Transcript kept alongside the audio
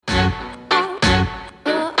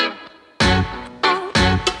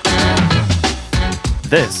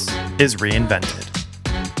This is Reinvented.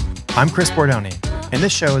 I'm Chris Bordoni, and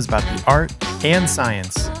this show is about the art and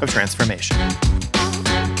science of transformation.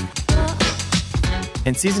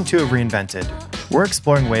 In Season 2 of Reinvented, we're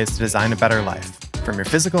exploring ways to design a better life, from your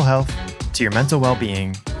physical health to your mental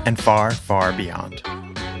well-being and far, far beyond.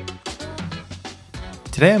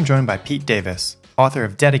 Today I'm joined by Pete Davis, author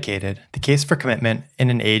of Dedicated, The Case for Commitment in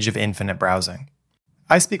an Age of Infinite Browsing.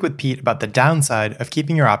 I speak with Pete about the downside of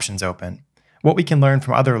keeping your options open, what we can learn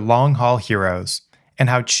from other long-haul heroes, and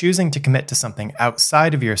how choosing to commit to something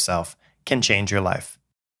outside of yourself can change your life.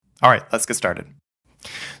 All right, let's get started.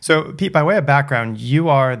 So, Pete, by way of background, you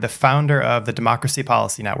are the founder of the Democracy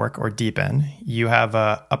Policy Network, or DPN. You have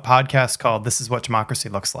a podcast called This Is What Democracy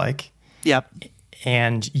Looks Like. Yep.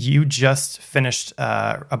 And you just finished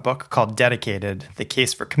a book called Dedicated, The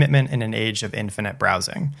Case for Commitment in an Age of Infinite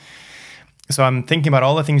Browsing. So I'm thinking about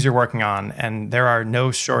all the things you're working on, and there are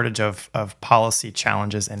no shortage of policy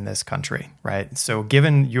challenges in this country, right? So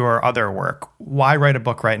given your other work, why write a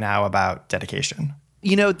book right now about dedication?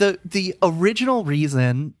 You know, the original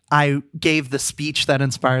reason I gave the speech that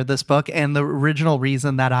inspired this book, and the original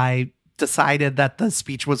reason that I decided that the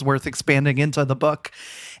speech was worth expanding into the book,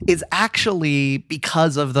 is actually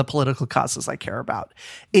because of the political causes I care about.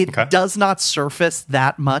 It does not surface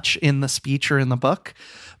that much in the speech or in the book,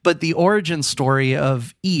 but the origin story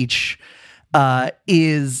of each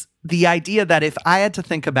is the idea that if I had to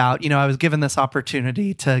think about, I was given this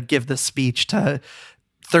opportunity to give this speech to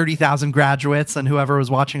 30,000 graduates and whoever was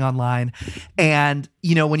watching online. And,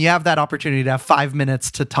 when you have that opportunity to have 5 minutes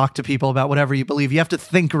to talk to people about whatever you believe, you have to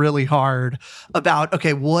think really hard about,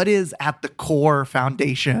 okay, what is at the core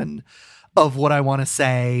foundation of what I want to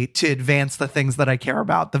say to advance the things that I care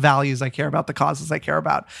about, the values I care about, the causes I care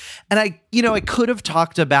about. And I could have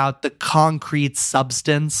talked about the concrete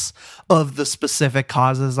substance of the specific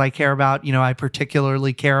causes I care about. I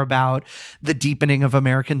particularly care about the deepening of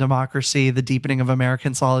American democracy, the deepening of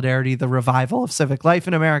American solidarity, the revival of civic life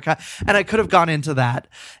in America. And I could have gone into that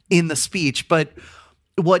in the speech. But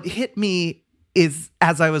what hit me is,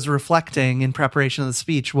 as I was reflecting in preparation of the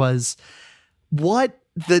speech, was what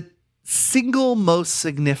the single most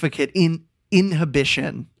significant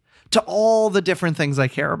inhibition to all the different things I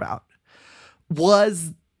care about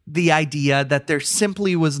was the idea that there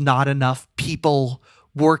simply was not enough people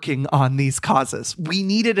working on these causes. We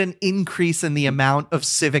needed an increase in the amount of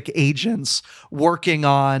civic agents working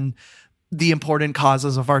on the important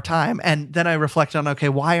causes of our time. And then I reflect on, okay,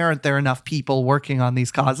 why aren't there enough people working on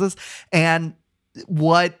these causes? And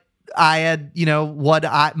what I had,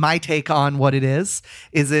 my take on what it is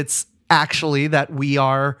it's actually that we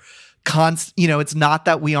are it's not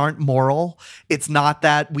that we aren't moral. It's not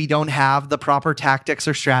that we don't have the proper tactics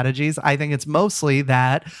or strategies. I think it's mostly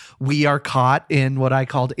that we are caught in what I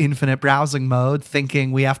called infinite browsing mode,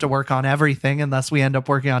 thinking we have to work on everything, and thus we end up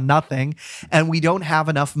working on nothing. And we don't have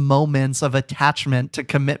enough moments of attachment to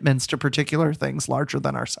commitments to particular things larger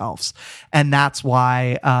than ourselves. And that's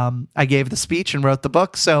why I gave the speech and wrote the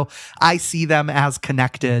book. So I see them as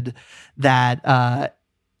connected, that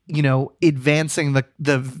advancing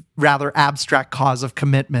the rather abstract cause of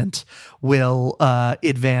commitment will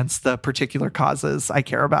advance the particular causes I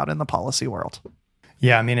care about in the policy world.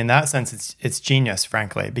 Yeah, I mean, in that sense, it's genius,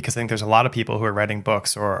 frankly, because I think there's a lot of people who are writing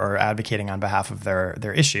books or advocating on behalf of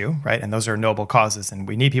their issue, right? And those are noble causes, and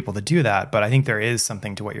we need people to do that. But I think there is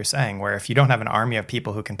something to what you're saying, where if you don't have an army of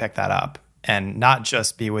people who can pick that up and not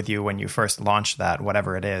just be with you when you first launch that,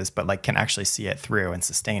 whatever it is, but can actually see it through and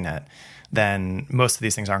sustain it, then most of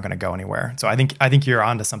these things aren't going to go anywhere. So I think you're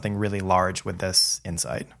onto something really large with this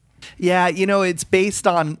insight. Yeah, it's based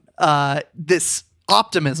on this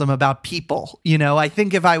optimism about people. I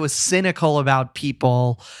think if I was cynical about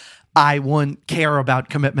people, I wouldn't care about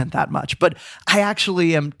commitment that much. But I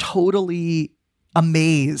actually am totally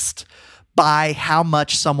amazed by how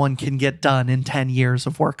much someone can get done in 10 years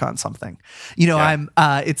of work on something.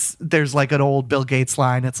 There's like an old Bill Gates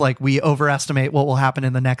line. It's like, we overestimate what will happen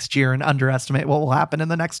in the next year and underestimate what will happen in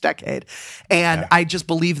the next decade. And I just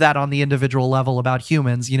believe that on the individual level about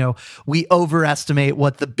humans. We overestimate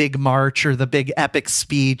what the big march or the big epic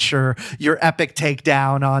speech or your epic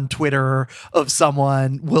takedown on Twitter of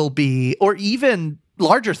someone will be, or even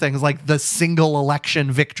larger things like the single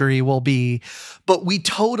election victory will be. But we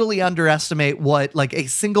totally underestimate what a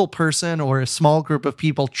single person or a small group of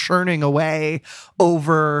people churning away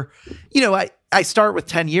over, I start with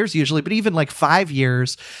 10 years usually, but even 5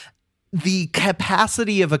 years, the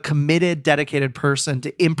capacity of a committed, dedicated person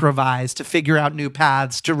to improvise, to figure out new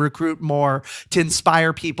paths, to recruit more, to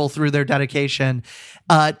inspire people through their dedication,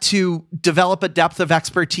 to develop a depth of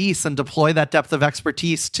expertise and deploy that depth of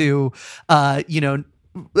expertise to,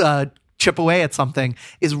 chip away at something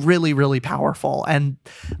is really, really powerful.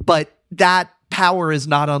 But that power is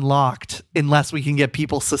not unlocked unless we can get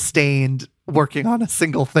people sustained working on a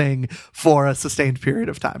single thing for a sustained period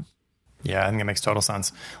of time. Yeah, I think it makes total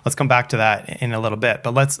sense. Let's come back to that in a little bit,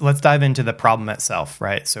 but let's dive into the problem itself,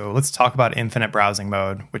 right? So let's talk about infinite browsing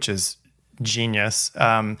mode, which is genius.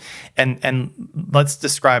 And let's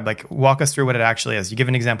describe, walk us through what it actually is. You give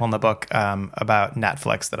an example in the book about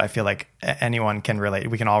Netflix that I feel like anyone can relate.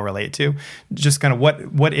 We can all relate to. Just kind of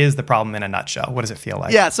what is the problem in a nutshell? What does it feel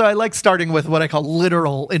like? Yeah, so I like starting with what I call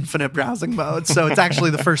literal infinite browsing mode. So it's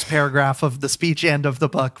actually the first paragraph of the speech and of the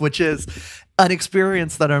book, which is an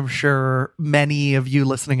experience that I'm sure many of you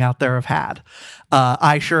listening out there have had.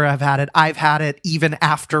 I sure have had it. I've had it even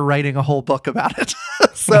after writing a whole book about it.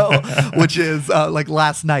 So, which is like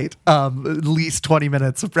last night, at least 20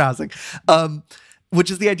 minutes of browsing,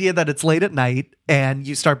 which is the idea that it's late at night and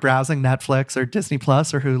you start browsing Netflix or Disney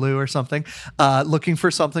Plus or Hulu or something, looking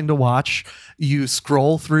for something to watch. You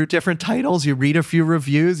scroll through different titles, you read a few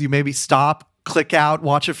reviews, you maybe stop, click out,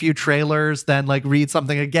 watch a few trailers, then read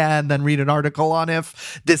something again, then read an article on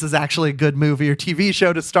if this is actually a good movie or TV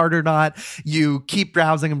show to start or not. You keep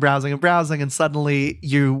browsing and browsing and browsing, and suddenly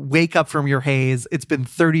you wake up from your haze. It's been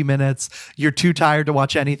 30 minutes. You're too tired to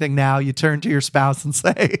watch anything now. You turn to your spouse and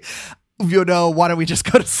say, why don't we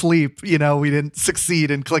just go to sleep? We didn't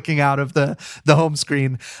succeed in clicking out of the home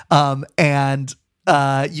screen. And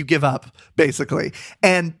you give up, basically.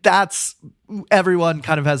 And everyone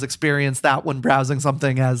kind of has experienced that when browsing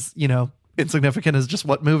something as, insignificant as just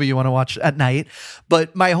what movie you want to watch at night.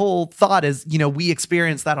 But my whole thought is, we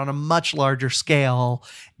experience that on a much larger scale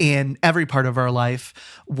in every part of our life,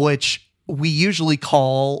 which we usually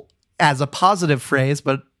call as a positive phrase,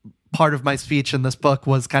 but part of my speech in this book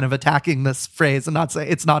was kind of attacking this phrase and not say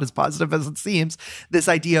it's not as positive as it seems. This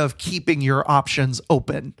idea of keeping your options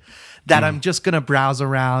open, that I'm just going to browse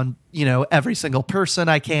around, every single person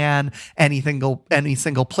I can, any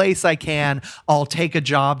single place I can. I'll take a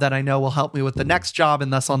job that I know will help me with the next job,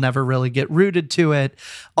 and thus I'll never really get rooted to it.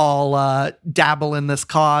 I'll dabble in this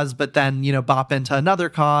cause, but then, bop into another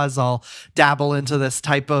cause. I'll dabble into this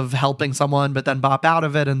type of helping someone, but then bop out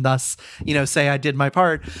of it, and thus, say I did my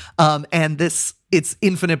part. It's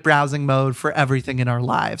infinite browsing mode for everything in our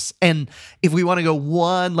lives. And if we want to go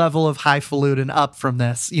one level of highfalutin up from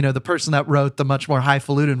this, the person that wrote the much more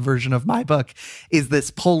highfalutin version of my book is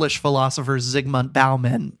this Polish philosopher Zygmunt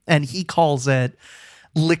Bauman, and he calls it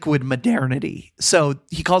liquid modernity. So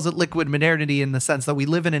he calls it liquid modernity in the sense that we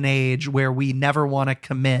live in an age where we never want to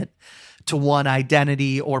commit to one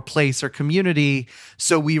identity or place or community.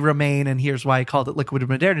 So we remain, and here's why I called it liquid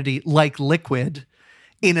modernity, like liquid,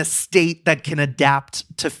 in a state that can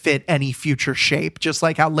adapt to fit any future shape, just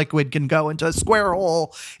like how liquid can go into a square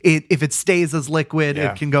hole. If it stays as liquid,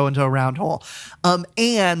 It can go into a round hole.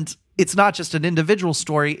 And it's not just an individual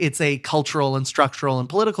story, it's a cultural and structural and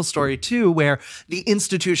political story too, where the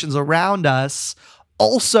institutions around us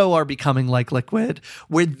also are becoming like liquid,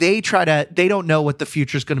 where they don't know what the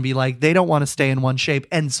future is going to be like. They don't want to stay in one shape.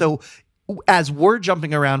 And so as we're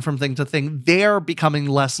jumping around from thing to thing, they're becoming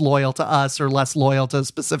less loyal to us or less loyal to a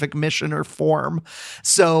specific mission or form.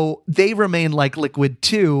 So they remain like liquid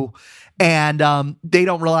too. And they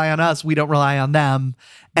don't rely on us. We don't rely on them.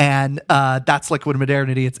 And that's liquid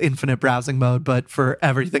modernity. It's infinite browsing mode, but for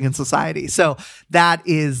everything in society. So that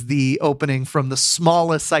is the opening from the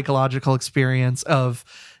smallest psychological experience of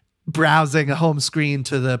browsing a home screen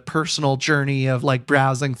to the personal journey of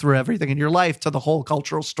browsing through everything in your life to the whole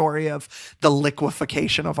cultural story of the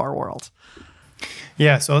liquefaction of our world.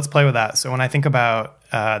 Yeah, so let's play with that. So when I think about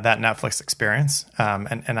that Netflix experience,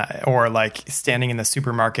 or standing in the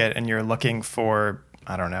supermarket and you're looking for,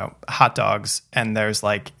 I don't know, hot dogs, and there's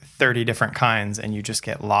 30 different kinds, and you just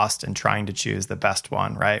get lost in trying to choose the best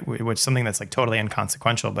one, right? Which is something that's totally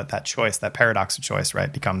inconsequential, but that choice, that paradox of choice,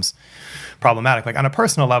 right, becomes problematic. On a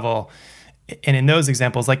personal level, and in those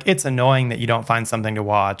examples, it's annoying that you don't find something to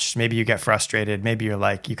watch. Maybe you get frustrated. Maybe you're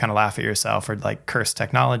you kind of laugh at yourself or curse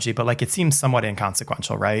technology, but it seems somewhat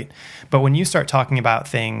inconsequential, right? But when you start talking about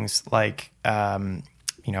things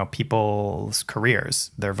people's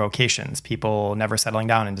careers, their vocations, people never settling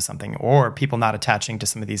down into something, or people not attaching to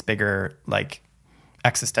some of these bigger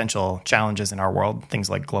existential challenges in our world, things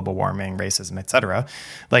like global warming, racism, etc.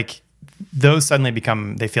 Those suddenly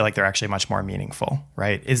they feel like they're actually much more meaningful,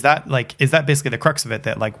 right? Is that basically the crux of it,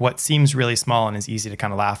 that what seems really small and is easy to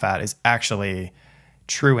kind of laugh at is actually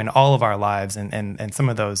true in all of our lives, and some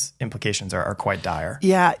of those implications are quite dire.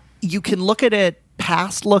 Yeah, you can look at it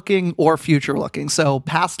past looking or future looking. So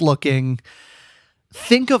past looking,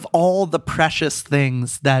 think of all the precious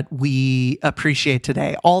things that we appreciate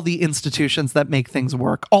today, all the institutions that make things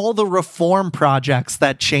work, all the reform projects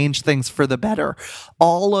that change things for the better,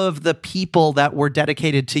 all of the people that were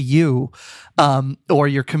dedicated to you or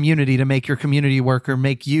your community to make your community work or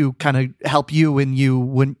make you kind of help you when you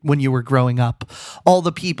were growing up, all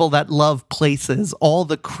the people that love places, all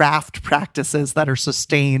the craft practices that are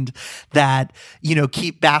sustained that,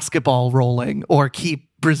 keep basketball rolling or keep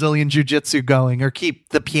Brazilian jiu-jitsu going or keep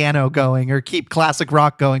the piano going or keep classic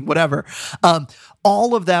rock going, whatever.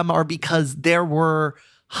 All of them are because there were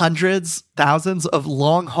hundreds, thousands of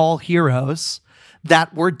long haul heroes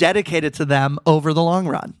that were dedicated to them over the long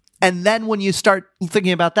run. And then when you start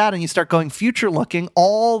thinking about that and you start going future looking,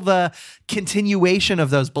 all the continuation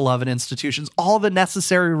of those beloved institutions, all the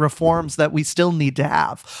necessary reforms that we still need to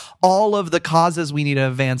have, all of the causes we need to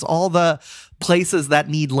advance, all the places that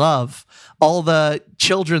need love, all the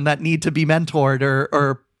children that need to be mentored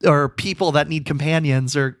or people that need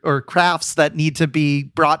companions or crafts that need to be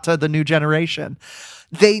brought to the new generation.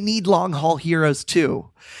 They need long haul heroes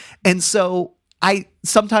too. And so I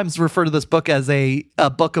sometimes refer to this book as a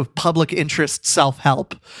book of public interest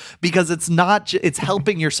self-help because it's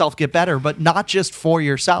helping yourself get better, but not just for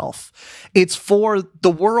yourself. It's for the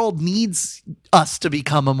world needs us to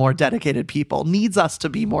become a more dedicated people, needs us to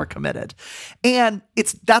be more committed. And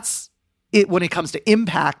that's it when it comes to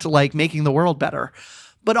impact, like making the world better.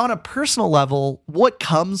 But on a personal level, what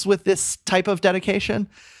comes with this type of dedication?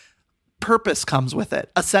 Purpose comes with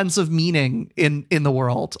it, a sense of meaning in the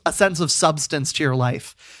world, a sense of substance to your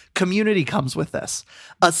life. Community comes with this,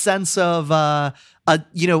 a sense of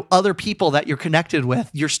other people that you're connected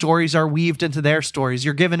with. Your stories are weaved into their stories.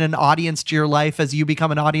 You're given an audience to your life as you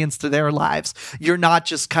become an audience to their lives. You're not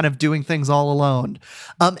just kind of doing things all alone.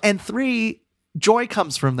 And 3, joy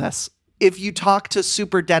comes from this. If you talk to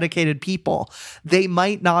super dedicated people, they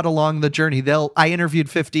might not along the journey. I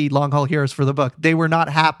interviewed 50 long haul heroes for the book. They were not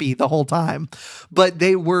happy the whole time, but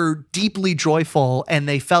they were deeply joyful and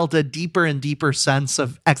they felt a deeper and deeper sense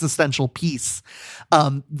of existential peace.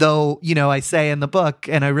 Though, I say in the book,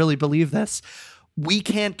 and I really believe this, we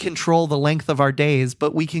can't control the length of our days,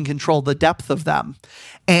 but we can control the depth of them.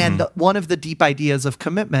 And one of the deep ideas of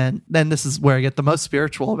commitment, and this is where I get the most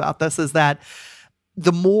spiritual about this, is that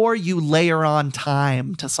the more you layer on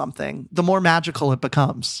time to something, the more magical it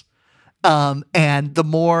becomes. And the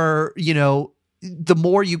more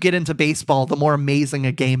you get into baseball, the more amazing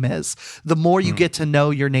a game is. The more you get to know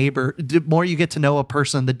your neighbor, the more you get to know a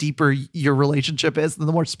person, the deeper your relationship is, and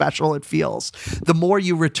the more special it feels. The more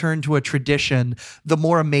you return to a tradition, the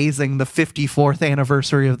more amazing the 54th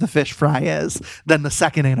anniversary of the fish fry is than the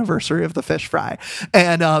second anniversary of the fish fry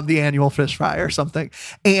and the annual fish fry or something.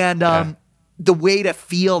 And the way to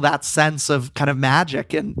feel that sense of kind of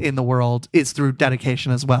magic in the world is through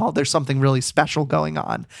dedication as well. There's something really special going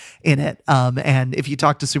on in it. And if you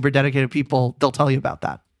talk to super dedicated people, they'll tell you about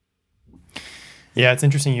that. Yeah, it's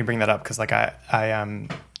interesting you bring that up because like I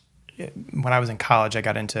when I was in college, I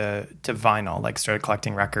got into vinyl, like started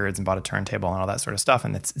collecting records and bought a turntable and all that sort of stuff.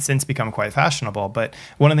 And it's since become quite fashionable. But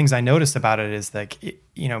one of the things I noticed about it is like,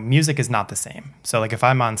 music is not the same. So like if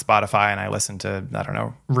I'm on Spotify and I listen to, I don't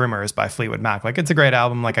know, Rumors by Fleetwood Mac, like it's a great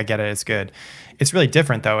album. Like I get it. It's good. It's really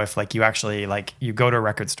different though. If like you actually like you go to a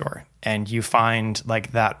record store and you find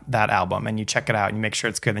like that album and you check it out and you make sure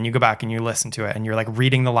it's good. Then you go back and you listen to it and you're like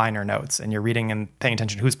reading the liner notes and you're reading and paying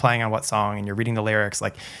attention to who's playing on what song and you're reading the lyrics.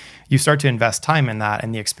 Like you start to invest time in that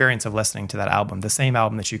and the experience of listening to that album, the same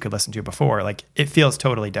album that you could listen to before, like it feels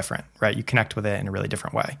totally different, right? You connect with it in a really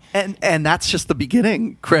different way. And that's just the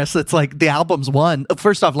beginning, Chris. It's like the album's one.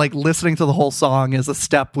 First off, like listening to the whole song is a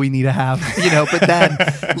step we need to have, but then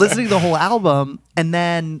listening to the whole album and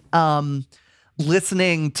then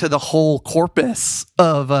listening to the whole corpus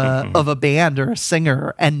of a band or a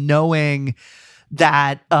singer and knowing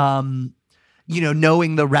that,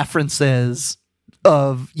 knowing the references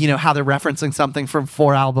of how they're referencing something from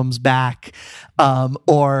 4 albums back,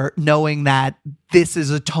 or knowing that this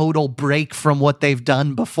is a total break from what they've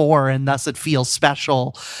done before and thus it feels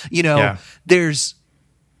special. There's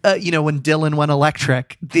when Dylan went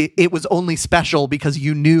electric, it was only special because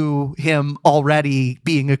you knew him already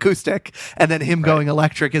being acoustic, and then him going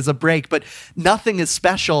electric is a break, but nothing is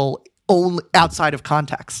special only outside of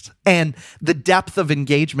context. And the depth of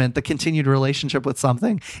engagement, the continued relationship with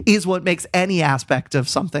something is what makes any aspect of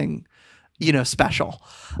something, special.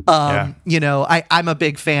 I'm a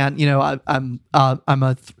big fan, I'm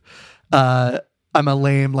a a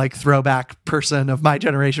lame like throwback person of my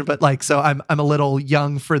generation, but like, so I'm a little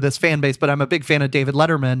young for this fan base, but I'm a big fan of David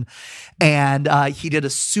Letterman. And he did a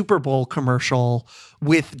Super Bowl commercial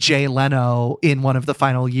with Jay Leno in one of the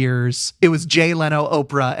final years. It was Jay Leno,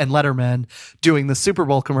 Oprah, and Letterman doing the Super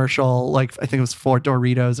Bowl commercial. Like, I think it was for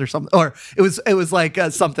Doritos or something, or it was like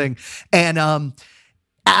something. And,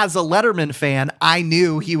 as a Letterman fan, I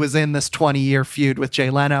knew he was in this 20-year feud with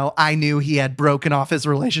Jay Leno. I knew he had broken off his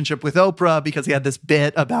relationship with Oprah because he had this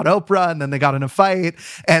bit about Oprah, and then they got in a fight,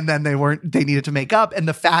 and then they needed to make up. And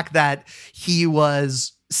the fact that he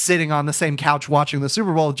was sitting on the same couch watching the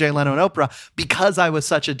Super Bowl with Jay Leno and Oprah, because I was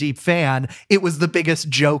such a deep fan, it was the biggest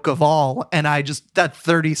joke of all. And that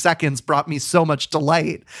 30 seconds brought me so much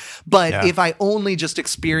delight. But if I only just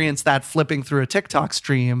experienced that flipping through a TikTok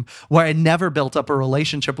stream where I never built up a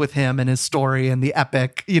relationship with him and his story and the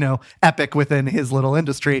epic within his little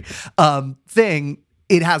industry thing,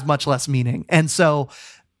 it has much less meaning. And so,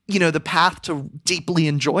 the path to deeply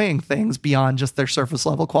enjoying things beyond just their surface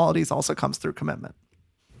level qualities also comes through commitment.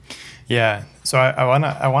 Yeah. So I want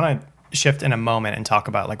to shift in a moment and talk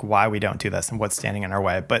about like why we don't do this and what's standing in our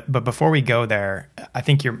way. But before we go there, I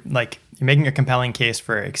think you're making a compelling case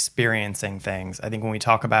for experiencing things. I think when we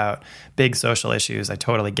talk about big social issues, I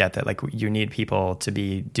totally get that. Like, you need people to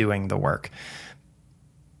be doing the work.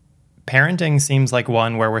 Parenting seems like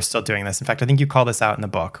one where we're still doing this. In fact, I think you call this out in the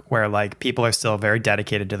book, where like people are still very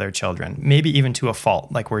dedicated to their children, maybe even to a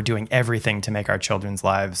fault. Like, we're doing everything to make our children's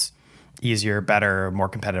lives easier, better, more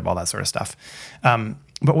competitive, all that sort of stuff.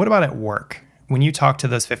 But what about at work? When you talk to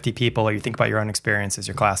those 50 people, or you think about your own experiences,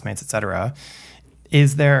 your classmates, et cetera,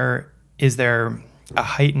 is there a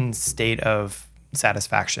heightened state of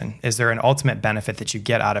satisfaction? Is there an ultimate benefit that you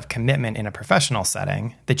get out of commitment in a professional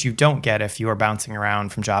setting that you don't get if you are bouncing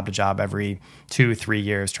around from job to job every 2-3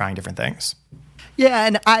 years trying different things? Yeah,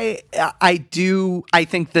 and I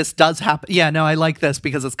think this does happen. Yeah, no, I like this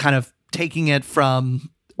because it's kind of taking it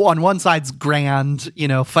from, on one side's grand,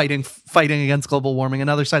 fighting against global warming.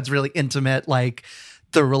 Another side's really intimate, like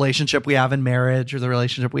the relationship we have in marriage or the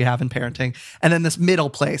relationship we have in parenting. And then this middle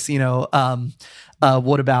place, how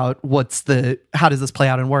does this play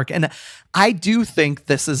out in work? And I do think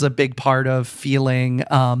this is a big part of feeling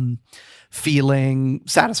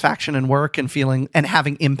satisfaction in work and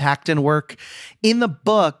having impact in work. In the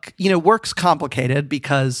book, work's complicated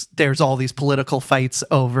because there's all these political fights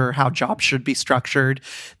over how jobs should be structured.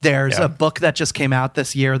 There's a book that just came out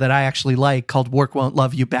this year that I actually like called Work Won't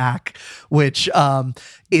Love You Back, which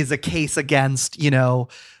is a case against,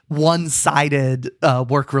 one-sided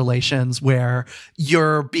work relations where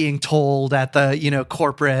you're being told at the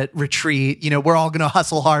corporate retreat, we're all going to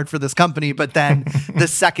hustle hard for this company, but then the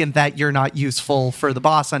second that you're not useful for the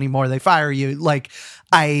boss anymore, they fire you. Like,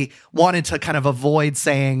 I wanted to kind of avoid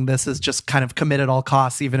saying this is just kind of commit at all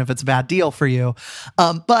costs, even if it's a bad deal for you.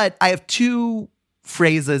 But I have two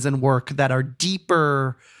phrases in work that are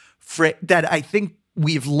deeper, that I think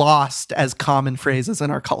we've lost as common phrases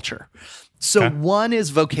in our culture. So one is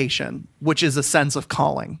vocation, which is a sense of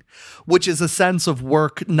calling, which is a sense of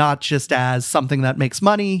work, not just as something that makes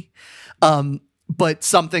money, but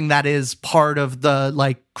something that is part of the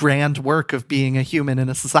like grand work of being a human in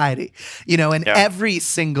a society, and every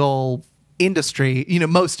single industry,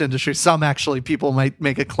 most industries, some actually people might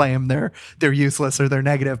make a claim they're useless or they're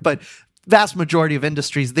negative, but vast majority of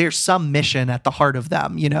industries, there's some mission at the heart of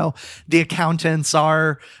them. The accountants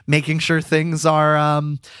are making sure things are,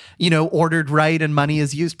 ordered right and money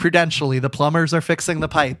is used prudentially. The plumbers are fixing the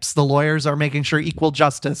pipes. The lawyers are making sure equal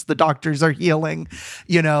justice. The doctors are healing.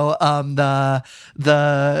 The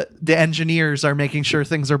engineers are making sure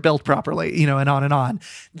things are built properly. And on and on.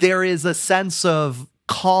 There is a sense of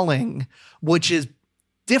calling, which is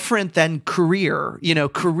different than career.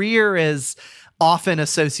 Career is often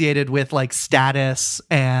associated with like status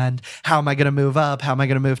and how am I going to move up? How am I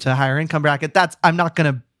going to move to a higher income bracket? I'm not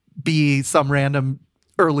going to be some random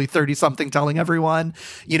early 30-something telling everyone,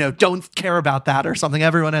 don't care about that or something.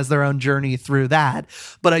 Everyone has their own journey through that.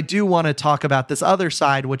 But I do want to talk about this other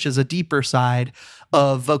side, which is a deeper side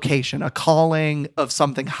of vocation, a calling of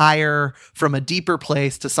something higher from a deeper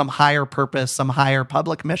place to some higher purpose, some higher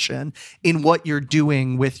public mission in what you're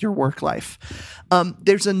doing with your work life.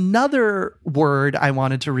 There's another word I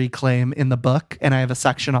wanted to reclaim in the book, and I have a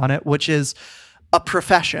section on it, which is a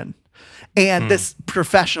profession and this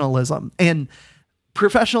professionalism. And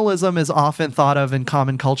professionalism is often thought of in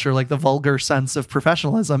common culture, like the vulgar sense of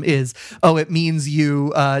professionalism is, oh, it means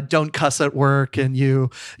you don't cuss at work, and you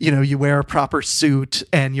wear a proper suit,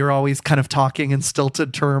 and you're always kind of talking in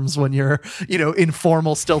stilted terms when you're,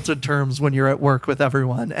 informal stilted terms when you're at work with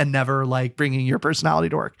everyone, and never like bringing your personality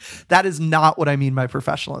to work. That is not what I mean by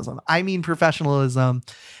professionalism. I mean professionalism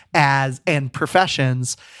and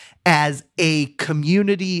professions as a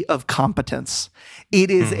community of competence.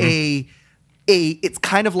 It is it's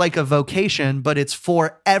kind of like a vocation, but it's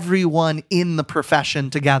for everyone in the profession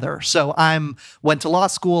together. So went to law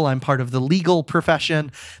school. I'm part of the legal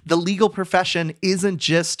profession. The legal profession isn't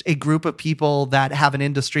just a group of people that have an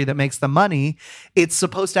industry that makes them money. It's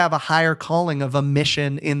supposed to have a higher calling of a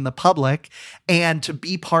mission in the public, and to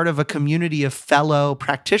be part of a community of fellow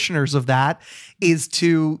practitioners of that is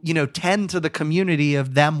to, tend to the community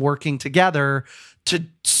of them working together to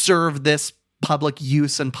serve this public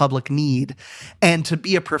use and public need. And to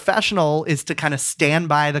be a professional is to kind of stand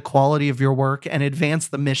by the quality of your work and advance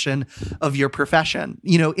the mission of your profession.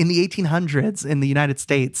 In the 1800s in the United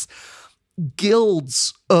States,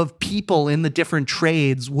 guilds of people in the different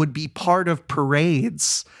trades would be part of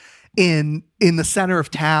parades in the center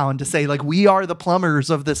of town to say, like, we are the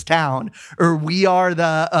plumbers of this town, or we are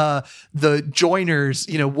the joiners,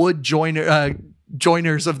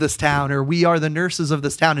 joiners of this town, or we are the nurses of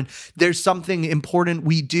this town. And there's something important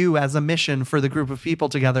we do as a mission for the group of people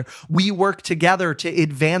together. We work together to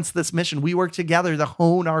advance this mission. We work together to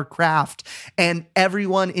hone our craft. And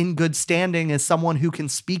everyone in good standing is someone who can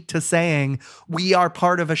speak to saying, we are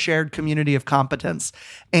part of a shared community of competence.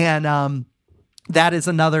 And that is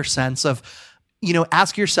another sense of,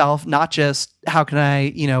 ask yourself, not just how can I,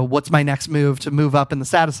 what's my next move to move up in the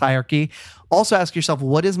status hierarchy? Also ask yourself,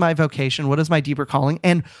 what is my vocation? What is my deeper calling?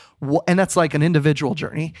 And that's like an individual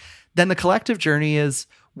journey. Then the collective journey is,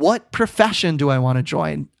 what profession do I want to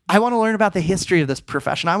join? I want to learn about the history of this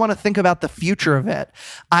profession. I want to think about the future of it.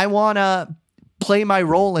 I want to play my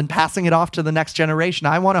role in passing it off to the next generation.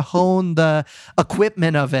 I want to hone the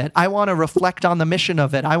equipment of it. I want to reflect on the mission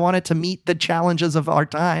of it. I want it to meet the challenges of our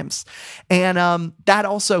times. And that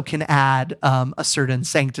also can add a certain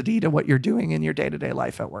sanctity to what you're doing in your day-to-day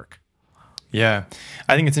life at work. Yeah,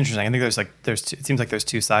 I think it's interesting. I think it seems like there's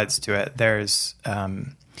two sides to it. There's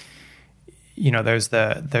there's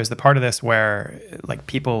the part of this where, like,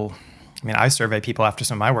 people, I survey people after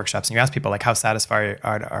some of my workshops, and you ask people, like, how satisfied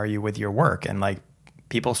are you with your work? And, like,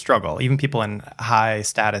 people struggle. Even people in high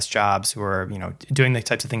status jobs who are, doing the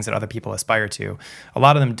types of things that other people aspire to, a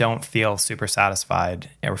lot of them don't feel super satisfied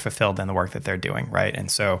or fulfilled in the work that they're doing, right?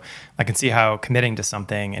 And so I can see how committing to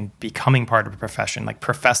something and becoming part of a profession, like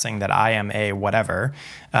professing that I am a whatever,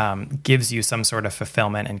 gives you some sort of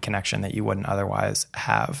fulfillment and connection that you wouldn't otherwise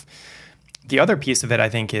have. The other piece of it, I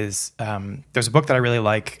think, is there's a book that I really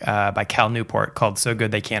like by Cal Newport called So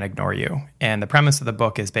Good They Can't Ignore You. And the premise of the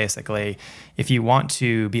book is basically, if you want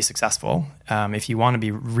to be successful, if you want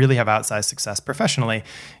to really have outsized success professionally,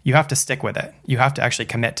 you have to stick with it. You have to actually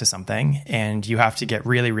commit to something, and you have to get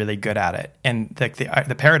really, really good at it. And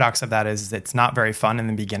the paradox of that is it's not very fun in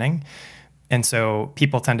the beginning. And so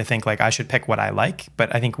people tend to think, like, I should pick what I like.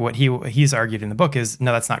 But I think what he's argued in the book is,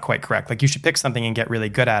 no, that's not quite correct. Like, you should pick something and get really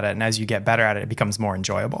good at it. And as you get better at it, it becomes more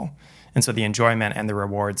enjoyable. And so the enjoyment and the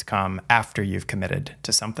rewards come after you've committed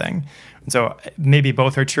to something. And so maybe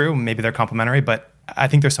both are true. Maybe they're complementary, but I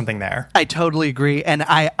think there's something there. I totally agree. And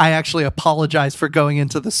I actually apologize for going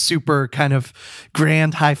into the super kind of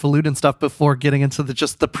grand highfalutin stuff before getting into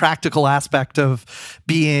just the practical aspect of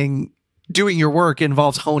doing your work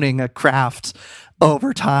involves honing a craft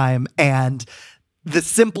over time. And the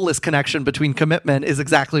simplest connection between commitment is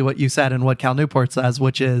exactly what you said and what Cal Newport says,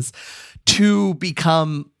 which is to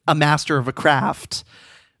become a master of a craft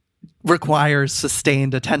requires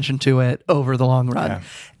sustained attention to it over the long run. Yeah.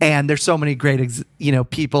 And there's so many great,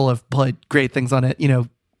 people have put great things on it.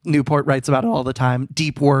 Newport writes about it all the time.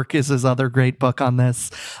 Deep Work is his other great book on this,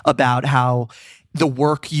 about how the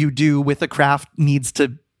work you do with a craft needs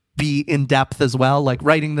to be in depth as well. Like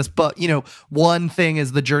writing this book, one thing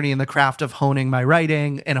is the journey in the craft of honing my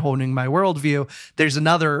writing and honing my worldview. There's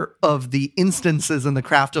another of the instances in the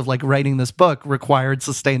craft of, like, writing this book required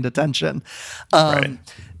sustained attention. Right.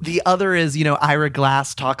 The other is, Ira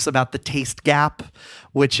Glass talks about the taste gap,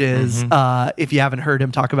 which is, if you haven't heard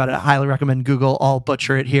him talk about it, I highly recommend Google. I'll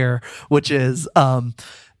butcher it here, which is,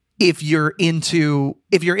 if you're into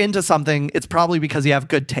something, it's probably because you have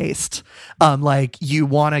good taste. Like, you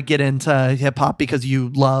want to get into hip hop because you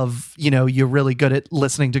love, you're really good at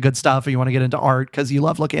listening to good stuff, or you want to get into art because you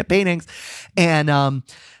love looking at paintings. And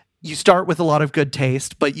you start with a lot of good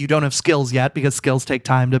taste, but you don't have skills yet because skills take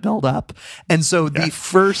time to build up. And so the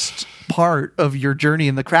first part of your journey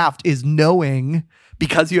in the craft is knowing,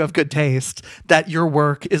 because you have good taste, that your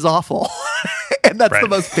work is awful. And that's the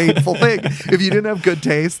most painful thing. If you didn't have good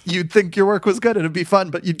taste, you'd think your work was good and it'd be fun,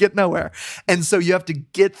 but you'd get nowhere. And so you have to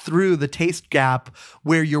get through the taste gap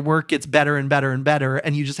where your work gets better and better and better.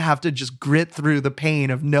 And you just have to just grit through the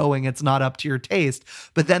pain of knowing it's not up to your taste.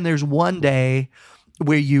 But then there's one day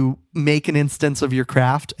where you make an instance of your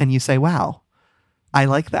craft and you say, wow, I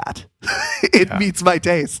like that. It meets my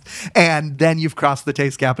taste. And then you've crossed the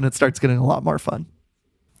taste gap and it starts getting a lot more fun.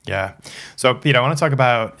 Yeah. So, Pete, I want to talk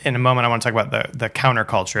about, in a moment, I want to talk about the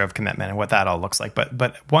counterculture of commitment and what that all looks like.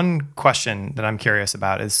 But one question that I'm curious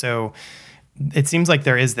about is, so it seems like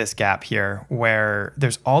there is this gap here where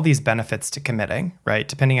there's all these benefits to committing, right?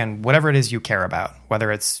 Depending on whatever it is you care about,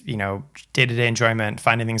 whether it's, day-to-day enjoyment,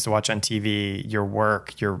 finding things to watch on TV, your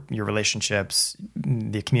work, your relationships,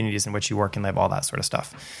 the communities in which you work and live, all that sort of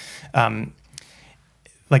stuff.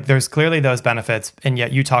 Like there's clearly those benefits, and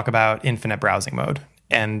yet you talk about infinite browsing mode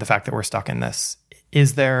and the fact that we're stuck in this.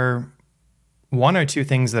 Is there one or two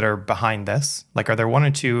things that are behind this? Like, are there one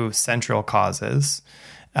or two central causes?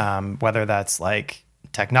 Whether that's like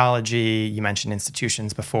technology, you mentioned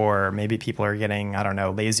institutions before, maybe people are getting, I don't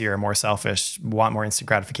know, lazier, more selfish, want more instant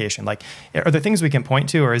gratification. Like, are there things we can point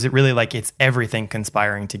to, or is it really like it's everything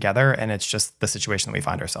conspiring together and it's just the situation that we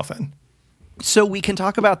find ourselves in? So we can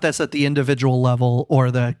talk about this at the individual level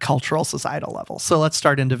or the cultural societal level. So let's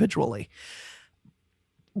start individually.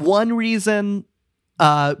 One reason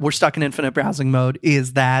we're stuck in infinite browsing mode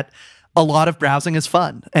is that a lot of browsing is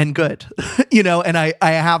fun and good, and I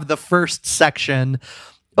have the first section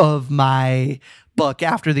of my book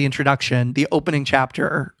after the introduction. The opening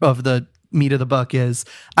chapter of the meat of the book is,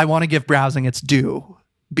 I want to give browsing its due,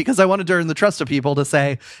 because I want to earn the trust of people to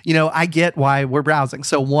say, I get why we're browsing.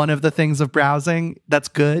 So one of the things of browsing that's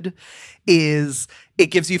good is it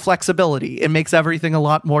gives you flexibility. It makes everything a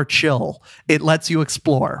lot more chill. It lets you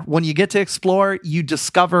explore. When you get to explore, you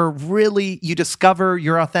discover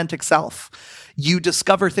your authentic self. You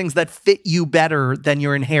discover things that fit you better than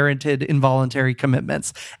your inherited involuntary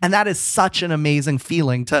commitments. And that is such an amazing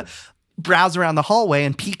feeling, to browse around the hallway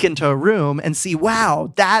and peek into a room and see,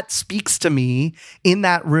 wow, that speaks to me in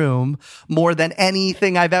that room more than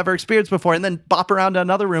anything I've ever experienced before. And then bop around to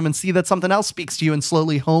another room and see that something else speaks to you, and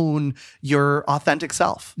slowly hone your authentic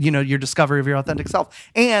self, your discovery of your authentic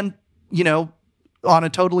self. And, on a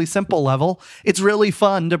totally simple level, it's really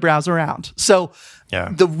fun to browse around. So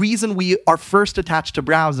the reason we are first attached to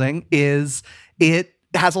browsing is it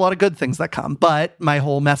has a lot of good things that come, but my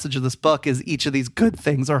whole message of this book is each of these good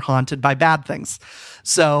things are haunted by bad things.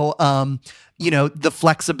 So, the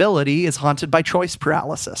flexibility is haunted by choice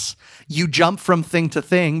paralysis. You jump from thing to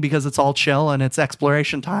thing because it's all chill and it's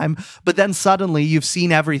exploration time, but then suddenly you've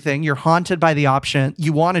seen everything. You're haunted by the option.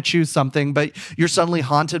 You want to choose something, but you're suddenly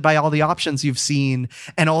haunted by all the options you've seen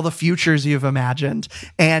and all the futures you've imagined.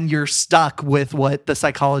 And you're stuck with what the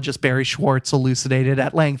psychologist Barry Schwartz elucidated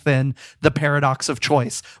at length in The Paradox of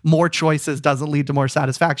Choice. More choices doesn't lead to more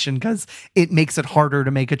satisfaction because it makes it harder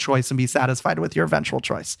to make a choice and be satisfied with your eventual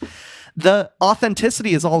choice. The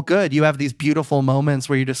authenticity is all good. You have these beautiful moments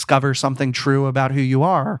where you discover something true about who you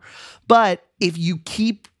are. But if you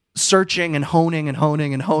keep searching and honing and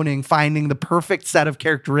honing and honing, finding the perfect set of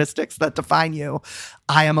characteristics that define you,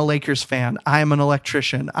 I am a Lakers fan. I am an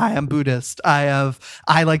electrician. I am Buddhist. I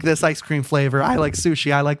like this ice cream flavor. I like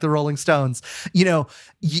sushi. I like the Rolling Stones.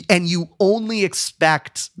 And you only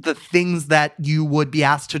expect the things that you would be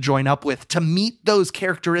asked to join up with to meet those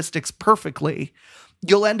characteristics perfectly.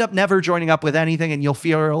 You'll end up never joining up with anything, and you'll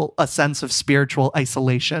feel a sense of spiritual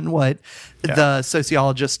isolation, what the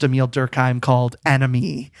sociologist Emile Durkheim called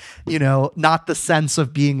enemy. Not the sense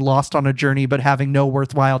of being lost on a journey but having no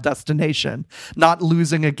worthwhile destination, not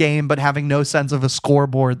losing a game but having no sense of a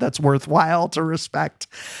scoreboard that's worthwhile to respect.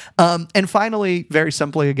 And finally, very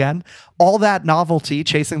simply again, all that novelty,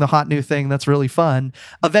 chasing the hot new thing that's really fun,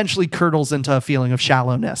 eventually curdles into a feeling of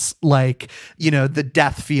shallowness, like, the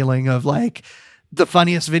death feeling of like, the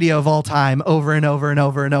funniest video of all time over and over and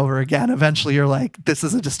over and over again. Eventually you're like, this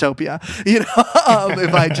is a dystopia.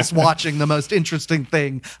 If I just watching the most interesting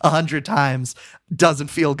thing 100 times doesn't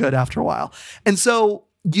feel good after a while. And so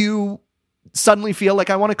you suddenly feel like,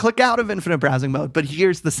 I want to click out of infinite browsing mode. But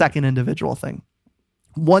here's the second individual thing.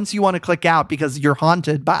 Once you want to click out because you're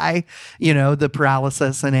haunted by, the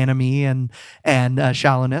paralysis and enemy and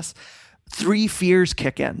shallowness, 3 fears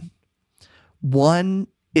kick in. One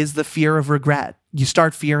is the fear of regret. You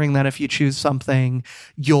start fearing that if you choose something,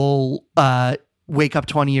 you'll wake up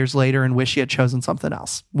 20 years later and wish he had chosen something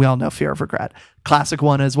else. We all know fear of regret. Classic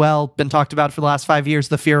one as well, been talked about for the last 5 years,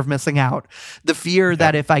 the fear of missing out. The fear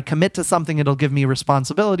that if I commit to something, it'll give me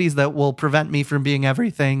responsibilities that will prevent me from being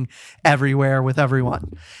everything, everywhere, with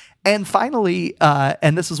everyone. And finally,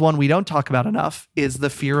 and this is one we don't talk about enough, is the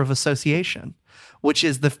fear of association, which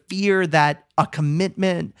is the fear that a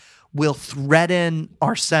commitment will threaten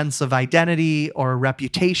our sense of identity or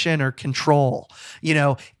reputation or control. You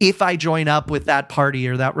know, if I join up with that party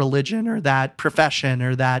or that religion or that profession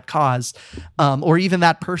or that cause, or even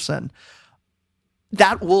that person,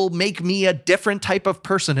 that will make me a different type of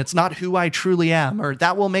person. It's not who I truly am, or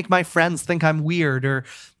that will make my friends think I'm weird, or,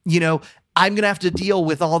 you know, I'm going to have to deal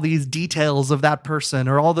with all these details of that person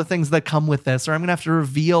or all the things that come with this, or I'm going to have to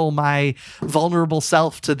reveal my vulnerable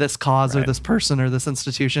self to this cause or this person or this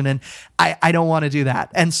institution. And I don't want to do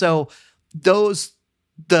that. And so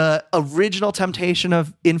the original temptation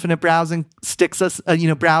of infinite browsing sticks us,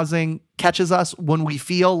 browsing catches us when we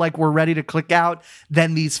feel like we're ready to click out,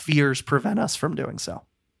 then these fears prevent us from doing so.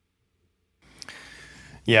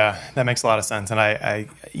 Yeah, that makes a lot of sense. And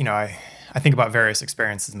I think about various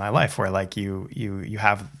experiences in my life where like you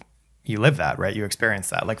live that, right? You experience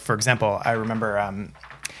that. Like, for example, I remember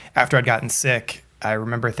after I'd gotten sick, I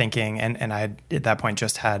remember thinking, and I had at that point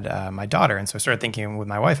just had my daughter. And so I started thinking with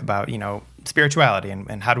my wife about, spirituality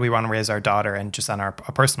and how do we want to raise our daughter, and just on a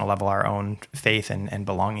personal level, our own faith and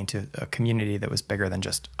belonging to a community that was bigger than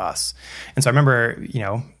just us. And so I remember,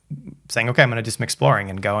 saying, okay, I'm going to do some exploring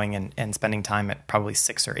and going and spending time at probably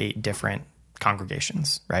 6 or 8 different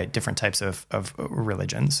congregations, right? Different types of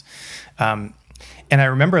religions. And I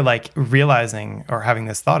remember like realizing or having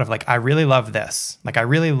this thought of like, I really love this. Like, I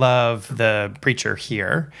really love the preacher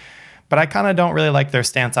here, but I kind of don't really like their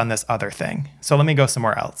stance on this other thing. So let me go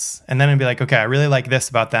somewhere else. And then I'd be like, okay, I really like this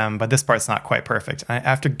about them, but this part's not quite perfect. And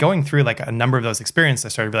after going through like a number of those experiences, I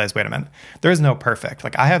started to realize, wait a minute, there is no perfect.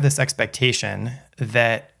 Like, I have this expectation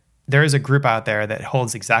that there is a group out there that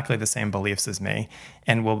holds exactly the same beliefs as me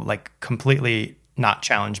and will like completely not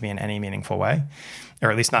challenge me in any meaningful way,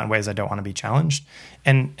 or at least not in ways I don't want to be challenged.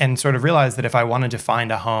 And sort of realize that if I wanted to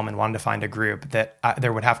find a home and wanted to find a group, that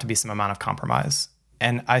there would have to be some amount of compromise.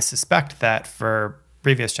 And I suspect that for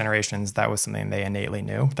previous generations, that was something they innately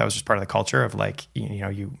knew. That was just part of the culture of like,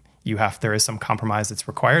 there is some compromise that's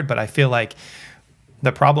required. But I feel like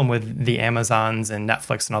the problem with the Amazons and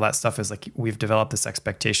Netflix and all that stuff is like we've developed this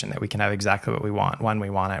expectation that we can have exactly what we want, when we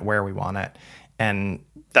want it, where we want it. And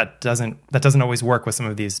that doesn't always work with some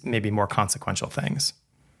of these maybe more consequential things.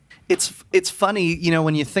 It's funny,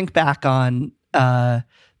 when you think back on the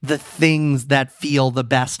things that feel the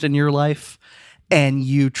best in your life and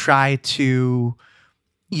you try to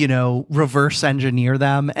reverse engineer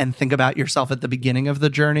them and think about yourself at the beginning of the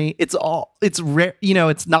journey. It's rare,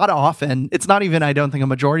 it's not often, it's not even, I don't think, a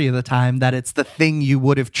majority of the time that it's the thing you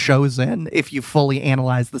would have chosen if you fully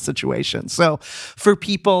analyze the situation. So for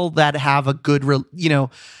people that have a good,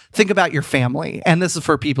 think about your family. And this is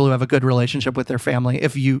for people who have a good relationship with their family.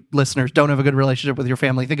 If you listeners don't have a good relationship with your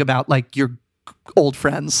family, think about like your old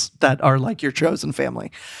friends that are like your chosen family.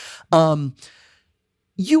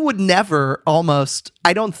 You would never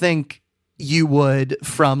I don't think you would,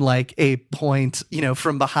 from like a point,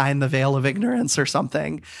 from behind the veil of ignorance or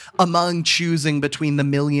something, among choosing between the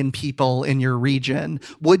million people in your region,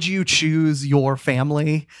 would you choose your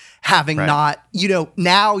family? Having not,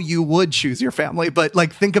 now you would choose your family, but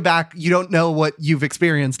like think back, you don't know what you've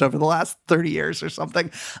experienced over the last 30 years or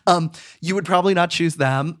something. You would probably not choose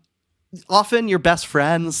them. Often your best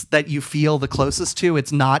friends that you feel the closest to,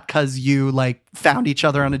 it's not because you like found each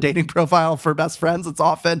other on a dating profile for best friends. It's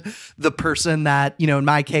often the person that, in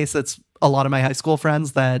my case, it's a lot of my high school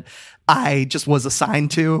friends that I just was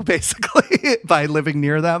assigned to basically by living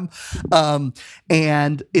near them.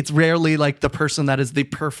 And it's rarely like the person that is the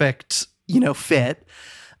perfect, fit.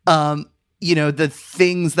 The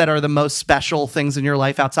things that are the most special things in your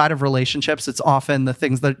life outside of relationships, it's often the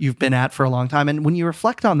things that you've been at for a long time. And when you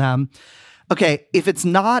reflect on them, okay, if it's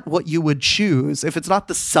not what you would choose, if it's not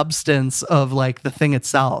the substance of like the thing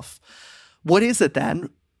itself, what is it then?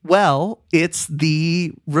 Well, it's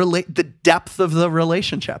the depth of the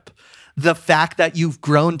relationship. The fact that you've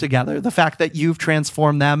grown together, the fact that you've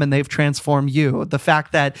transformed them and they've transformed you, the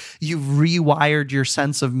fact that you've rewired your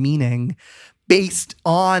sense of meaning based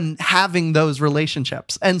on having those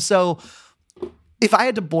relationships. And so if I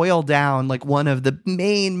had to boil down like one of the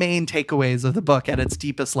main takeaways of the book at its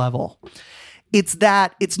deepest level, it's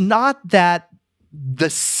that it's not that the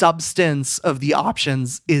substance of the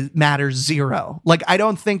options matters zero. Like, I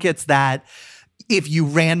don't think it's that if you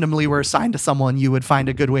randomly were assigned to someone, you would find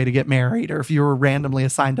a good way to get married, or if you were randomly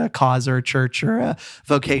assigned to a cause or a church or a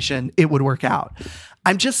vocation, it would work out.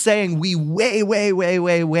 I'm just saying we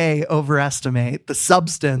way overestimate the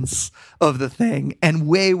substance of the thing and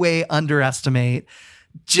way underestimate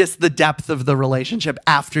just the depth of the relationship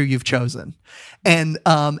after you've chosen. And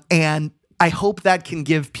I hope that can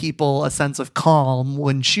give people a sense of calm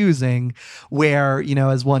when choosing, where, you know,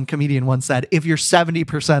 as one comedian once said, if you're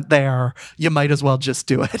 70% there, you might as well just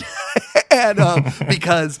do it. And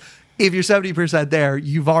because if you're 70% there,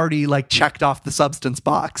 you've already like checked off the substance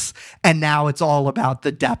box. And now it's all about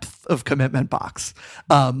the depth of commitment box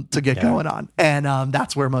to get going on. And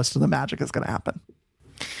that's where most of the magic is going to happen.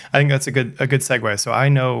 I think that's a good segue. So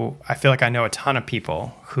I feel like I know a ton of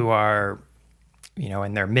people who are, you know,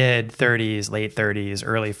 in their mid 30s, late 30s,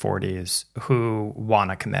 early 40s, who want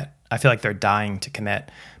to commit. I feel like they're dying to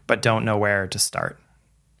commit, but don't know where to start,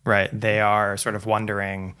 right? They are sort of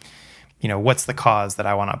wondering, you know, what's the cause that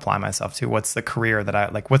I want to apply myself to? What's the career that I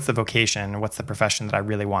like? What's the vocation? What's the profession that I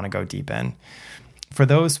really want to go deep in? For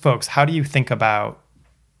those folks, how do you think about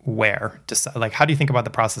how do you think about the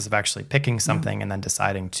process of actually picking something and then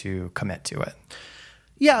deciding to commit to it?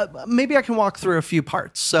 Yeah, maybe I can walk through a few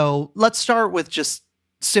parts. So let's start with just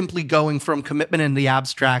simply going from commitment in the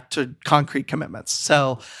abstract to concrete commitments.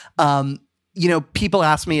 So, you know, people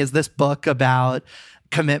ask me, is this book about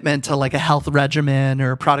commitment to like a health regimen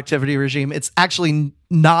or a productivity regime? It's actually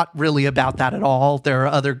not really about that at all. There are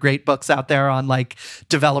other great books out there on like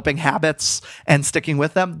developing habits and sticking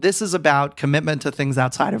with them. This is about commitment to things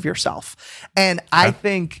outside of yourself. And I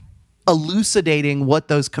think elucidating what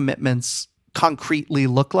those commitments concretely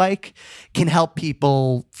look like can help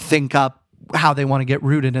people think up how they want to get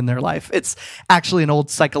rooted in their life. It's actually an old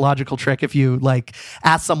psychological trick. If you like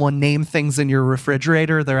ask someone name things in your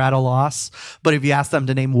refrigerator, they're at a loss. But if you ask them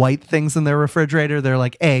to name white things in their refrigerator, they're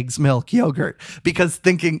like eggs, milk, yogurt, because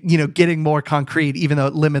thinking, you know, getting more concrete, even though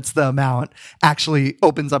it limits the amount, actually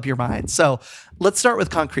opens up your mind. So let's start with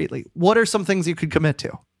concretely. What are some things you could commit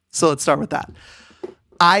to? So let's start with that.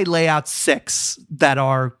 I lay out 6 that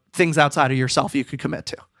are things outside of yourself you could commit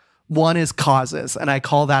to. One is causes, and I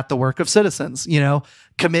call that the work of citizens, you know,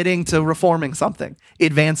 committing to reforming something,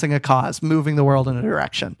 advancing a cause, moving the world in a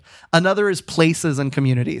direction. Another is places and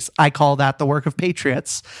communities. I call that the work of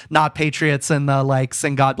patriots, not patriots in the like,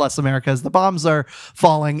 sing God Bless America as the bombs are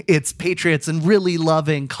falling. It's patriots in really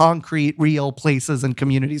loving, concrete, real places and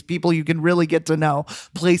communities, people you can really get to know,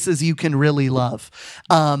 places you can really love.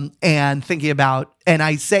 And thinking about, and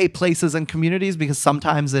I say places and communities because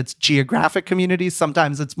sometimes it's geographic communities,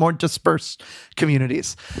 sometimes it's more dispersed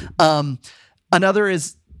communities. Another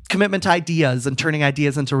is commitment to ideas and turning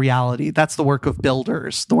ideas into reality. That's the work of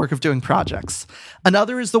builders, the work of doing projects.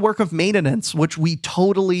 Another is the work of maintenance, which we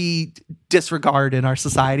totally disregard in our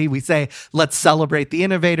society. We say, let's celebrate the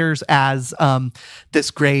innovators, as this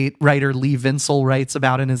great writer Lee Vinsel writes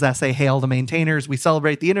about in his essay, Hail the Maintainers. We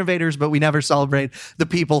celebrate the innovators, but we never celebrate the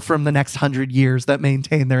people from the next 100 years that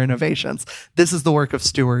maintain their innovations. This is the work of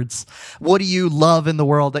stewards. What do you love in the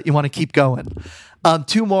world that you want to keep going?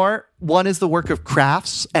 2 more. One is the work of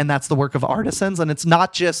crafts, and that's the work of artisans. And it's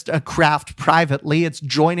not just a craft privately, it's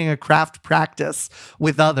joining a craft practice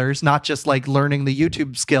with others, not just like learning the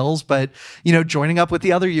YouTube skills, but, you know, joining up with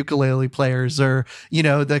the other ukulele players, or, you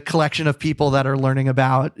know, the collection of people that are learning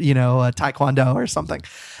about, you know, Taekwondo or something.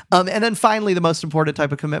 And then finally, the most important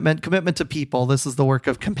type of commitment to people. This is the work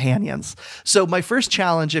of companions. So my first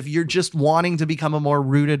challenge, if you're just wanting to become a more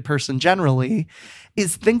rooted person generally,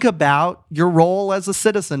 is think about your role as a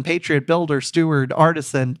citizen, patriot, builder, steward,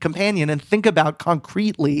 artisan, companion, and think about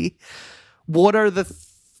concretely what are the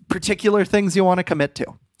particular things you want to commit to.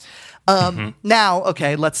 Now,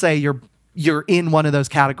 okay, let's say you're in one of those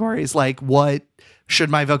categories, like what should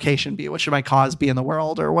my vocation be? What should my cause be in the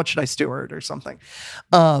world? Or what should I steward or something?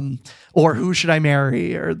 Or who should I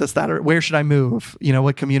marry, or this, that, or where should I move? You know,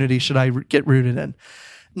 what community should I get rooted in?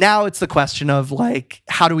 Now it's the question of like,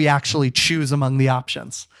 how do we actually choose among the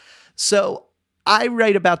options? So I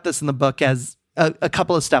write about this in the book as a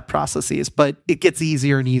couple of step processes, but it gets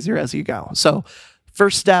easier and easier as you go. So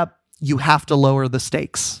first step, you have to lower the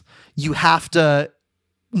stakes. You have to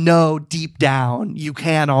know deep down you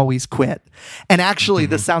can always quit. And actually,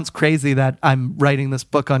 this sounds crazy that I'm writing this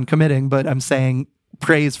book on committing, but I'm saying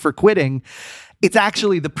praise for quitting. It's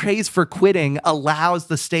actually the praise for quitting allows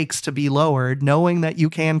the stakes to be lowered, knowing that you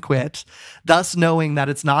can quit, thus knowing that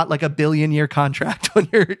it's not like a billion-year contract when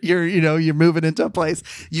you're moving into a place.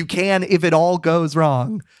 You can, if it all goes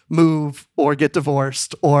wrong, move or get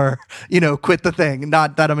divorced or, quit the thing.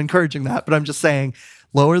 Not that I'm encouraging that, but I'm just saying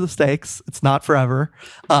lower the stakes. It's not forever.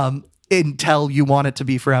 until you want it to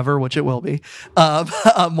be forever, which it will be,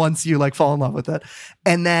 once you like fall in love with it.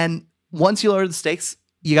 And then once you lower the stakes,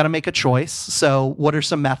 you got to make a choice. So what are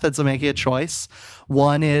some methods of making a choice?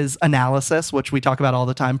 One is analysis, which we talk about all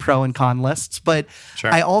the time, pro and con lists. But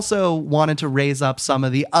Sure. I also wanted to raise up some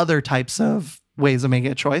of the other types of ways of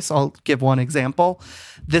making a choice. I'll give one example.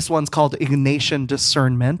 This one's called Ignatian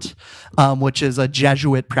discernment, which is a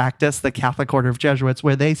Jesuit practice, the Catholic Order of Jesuits,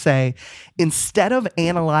 where they say, instead of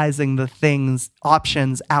analyzing the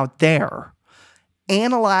options out there,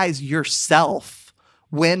 analyze yourself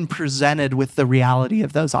when presented with the reality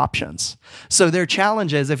of those options. So their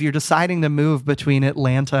challenge is, if you're deciding to move between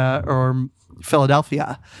Atlanta or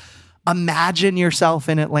Philadelphia, imagine yourself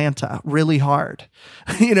in Atlanta really hard,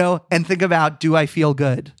 and think about, do I feel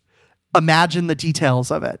good? Imagine the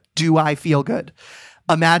details of it. Do I feel good?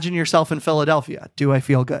 Imagine yourself in Philadelphia. Do I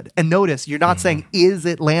feel good? And notice, you're not saying, is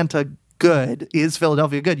Atlanta good? Is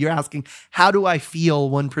Philadelphia good? You're asking, how do I feel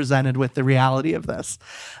when presented with the reality of this?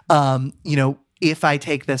 If I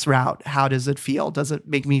take this route, how does it feel? Does it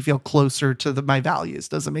make me feel closer to my values?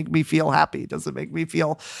 Does it make me feel happy? Does it make me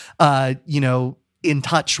feel, in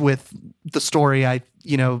touch with the story I,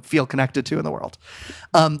 feel connected to in the world?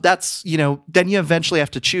 That's, then you eventually have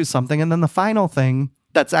to choose something. And then the final thing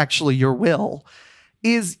that's actually your will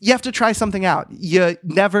is you have to try something out. You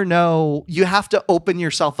never know. You have to open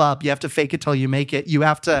yourself up. You have to fake it till you make it. You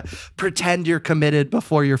have to pretend you're committed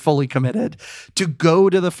before you're fully committed, to go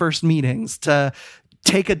to the first meetings, to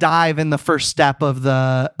take a dive in the first step of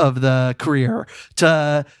the career,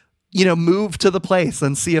 to, move to the place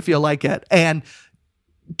and see if you like it. And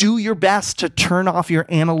do your best to turn off your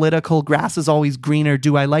analytical grass is always greener,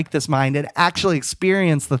 do I like this mind, and actually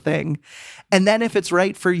experience the thing. And then if it's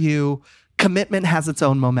right for you, commitment has its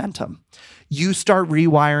own momentum. You start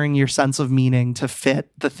rewiring your sense of meaning to fit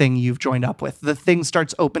the thing you've joined up with. The thing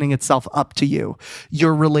starts opening itself up to you.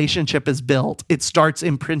 Your relationship is built. It starts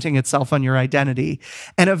imprinting itself on your identity.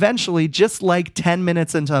 And eventually, just like 10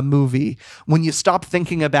 minutes into a movie, when you stop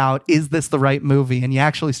thinking about, is this the right movie, and you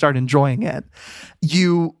actually start enjoying it,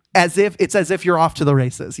 it's as if you're off to the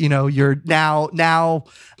races. You're now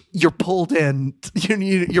you're pulled in,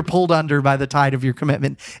 you're pulled under by the tide of your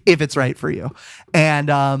commitment, if it's right for you. And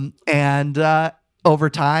over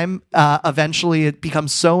time, eventually it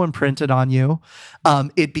becomes so imprinted on you.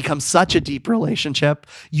 It becomes such a deep relationship.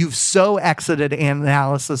 You've so exited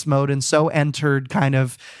analysis mode and so entered kind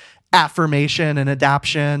of affirmation and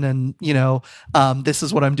adaption and, this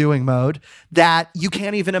is what I'm doing mode, that you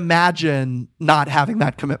can't even imagine not having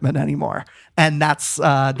that commitment anymore. And that's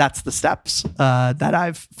the steps that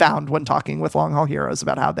I've found when talking with long haul heroes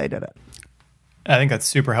about how they did it. I think that's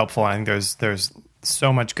super helpful. I think there's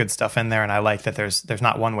so much good stuff in there, and I like that there's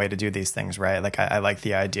not one way to do these things, right? Like I like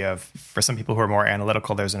the idea of, for some people who are more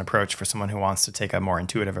analytical, there's an approach. For someone who wants to take a more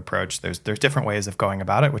intuitive approach, there's different ways of going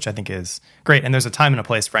about it, which I think is great. And there's a time and a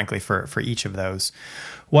place, frankly, for each of those.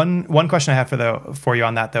 One question I have for you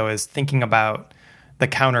on that, though, is thinking about the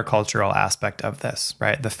countercultural aspect of this,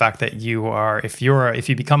 right? The fact that if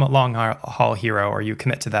you become a long haul hero or you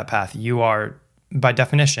commit to that path, you are by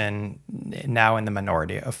definition now in the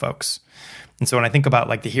minority of folks. And so when I think about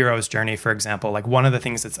like the hero's journey, for example, like one of the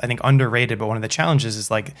things that's I think underrated, but one of the challenges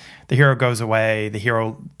is like the hero goes away, the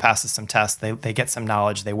hero passes some tests, they get some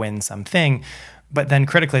knowledge, they win something, but then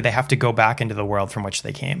critically they have to go back into the world from which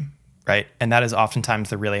they came, right? And that is oftentimes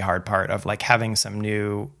the really hard part of like having some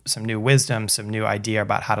new wisdom, some new idea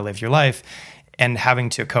about how to live your life, and having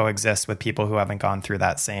to coexist with people who haven't gone through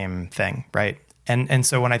that same thing, right? And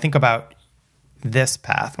so when I think about this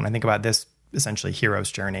path, when I think about this essentially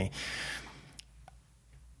hero's journey,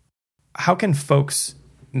 how can folks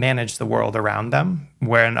manage the world around them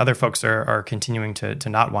when other folks are continuing to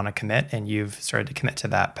not want to commit and you've started to commit to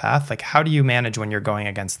that path? Like, how do you manage when you're going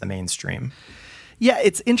against the mainstream? Yeah,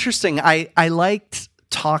 it's interesting. I liked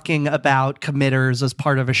talking about committers as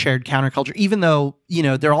part of a shared counterculture, even though,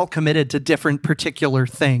 they're all committed to different particular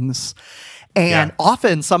things. And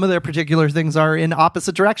often some of their particular things are in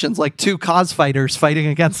opposite directions, like two cause fighters fighting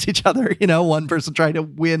against each other. One person trying to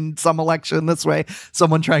win some election this way,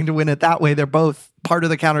 someone trying to win it that way. They're both part of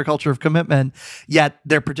the counterculture of commitment, yet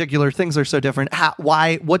their particular things are so different.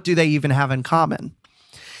 What do they even have in common?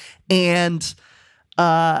 And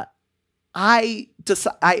I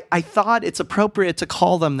thought it's appropriate to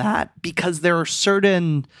call them that because there are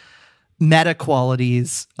certain meta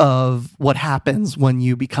qualities of what happens when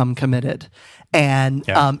you become committed. And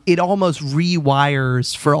it almost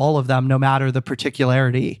rewires for all of them, no matter the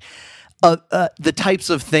particularity, the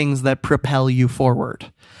types of things that propel you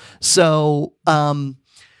forward. So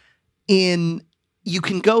you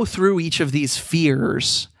can go through each of these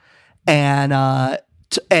fears and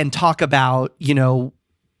talk about,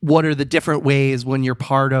 what are the different ways when you're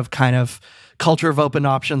part of kind of culture of open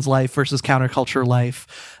options life versus counterculture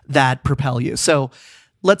life that propel you. So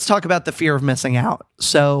let's talk about the fear of missing out.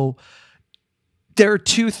 So there are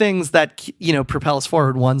two things that, propel us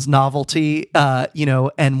forward. One's novelty,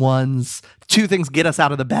 and one's two things get us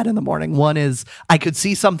out of the bed in the morning. One is I could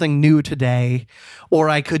see something new today, or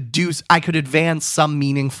I could advance some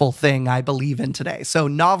meaningful thing I believe in today. So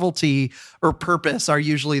novelty or purpose are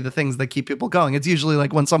usually the things that keep people going. It's usually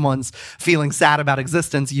like when someone's feeling sad about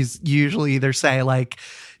existence, you usually either say like,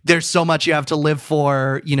 there's so much you have to live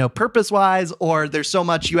for, purpose-wise, or there's so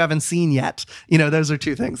much you haven't seen yet. Those are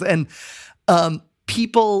two things. And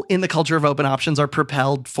people in the culture of open options are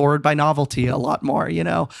propelled forward by novelty a lot more,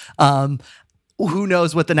 who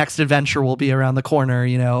knows what the next adventure will be around the corner,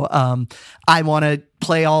 I want to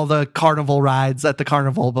play all the carnival rides at the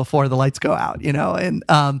carnival before the lights go out,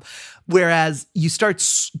 and whereas you start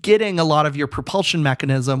getting a lot of your propulsion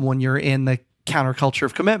mechanism when you're in the counterculture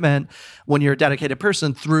of commitment, when you're a dedicated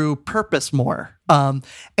person, through purpose more.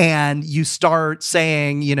 And you start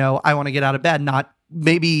saying, I want to get out of bed, not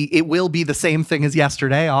maybe it will be the same thing as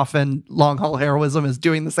yesterday. Often long haul heroism is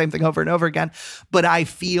doing the same thing over and over again. But I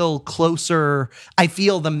feel closer. I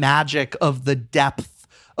feel the magic of the depth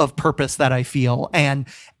of purpose that I feel. And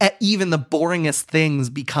even the boringest things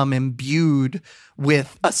become imbued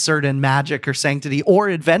with a certain magic or sanctity or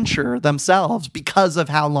adventure themselves because of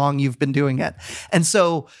how long you've been doing it. And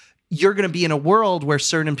so you're going to be in a world where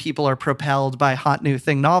certain people are propelled by hot new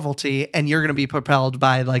thing novelty, and you're going to be propelled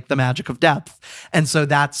by like the magic of depth. And so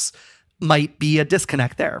that's might be a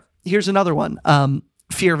disconnect there. Here's another one.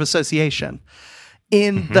 Fear of association.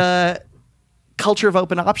 In the culture of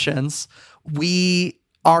open options, we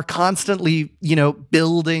are constantly,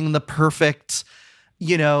 building the perfect,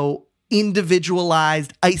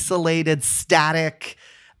 individualized, isolated, static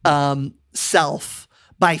self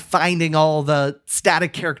by finding all the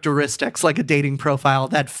static characteristics like a dating profile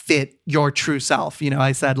that fit your true self.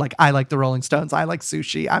 I said, like, I like the Rolling Stones. I like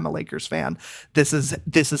sushi. I'm a Lakers fan. This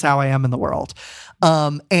is how I am in the world.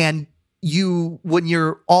 And when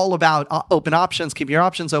you're all about open options, keep your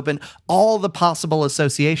options open, all the possible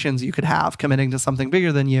associations you could have committing to something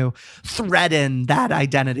bigger than you threaten that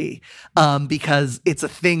identity, because it's a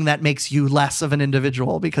thing that makes you less of an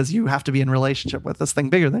individual because you have to be in relationship with this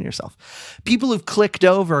thing bigger than yourself. People who've clicked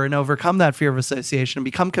over and overcome that fear of association and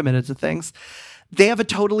become committed to things, they have a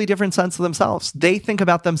totally different sense of themselves. They think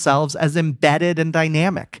about themselves as embedded and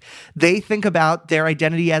dynamic. They think about their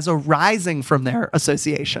identity as arising from their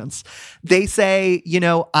associations. They say,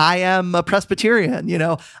 I am a Presbyterian,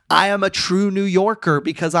 I am a true New Yorker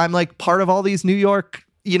because I'm like part of all these New York,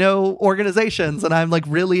 organizations, and I'm like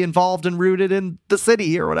really involved and rooted in the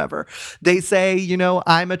city or whatever. They say,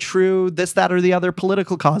 I'm a true this, that, or the other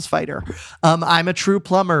political cause fighter. I'm a true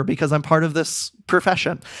plumber because I'm part of this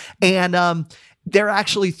profession. And, they're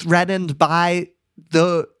actually threatened by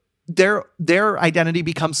their identity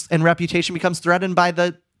becomes and reputation becomes threatened by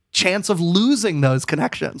the chance of losing those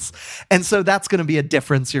connections. And so that's going to be a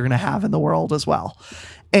difference you're going to have in the world as well.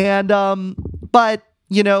 And but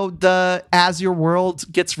as your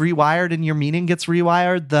world gets rewired and your meaning gets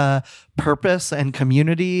rewired, the purpose and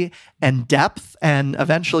community and depth and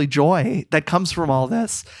eventually joy that comes from all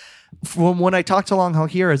this, from when I talk to long haul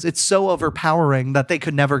heroes, it's so overpowering that they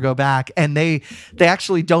could never go back, and they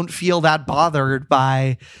actually don't feel that bothered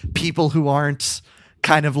by people who aren't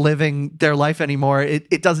kind of living their life anymore.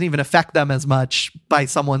 It doesn't even affect them as much by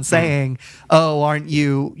someone saying, "Oh, aren't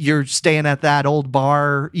you're staying at that old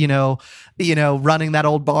bar, running that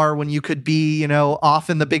old bar when you could be, off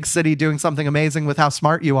in the big city doing something amazing with how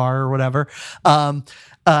smart you are or whatever."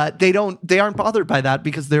 They aren't bothered by that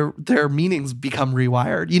because their meanings become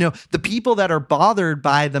rewired. The people that are bothered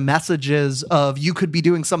by the messages of you could be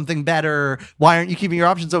doing something better, why aren't you keeping your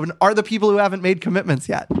options open, are the people who haven't made commitments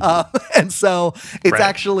yet. And so it's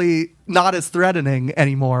actually not as threatening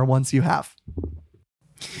anymore once you have.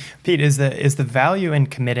 Pete, is the value in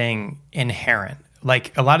committing inherent?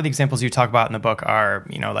 Like a lot of the examples you talk about in the book are,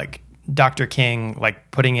 like Dr. King,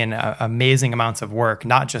 like putting in amazing amounts of work,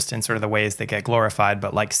 not just in sort of the ways that get glorified,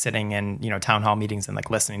 but like sitting in, town hall meetings and like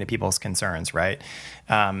listening to people's concerns, right?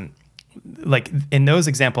 Like in those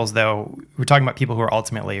examples, though, we're talking about people who are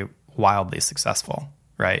ultimately wildly successful,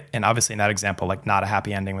 right? And obviously in that example, like not a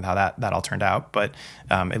happy ending with how that all turned out, but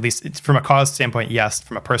at least it's from a cause standpoint, yes.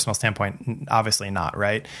 From a personal standpoint, obviously not,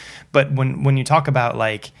 right? But when you talk about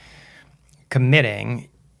like committing,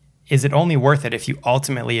 is it only worth it if you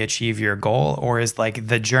ultimately achieve your goal, or is like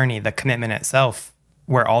the journey, the commitment itself,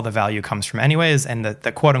 where all the value comes from anyways, and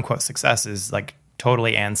the quote unquote success is like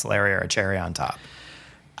totally ancillary or a cherry on top?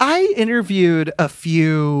 I interviewed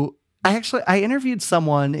I interviewed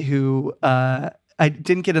someone who I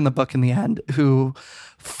didn't get in the book in the end, who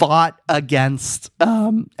fought against,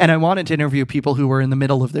 and I wanted to interview people who were in the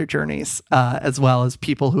middle of their journeys, as well as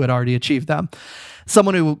people who had already achieved them.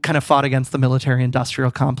 Someone who kind of fought against the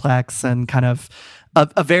military-industrial complex and kind of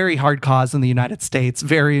a very hard cause in the United States,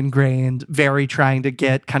 very ingrained, very trying to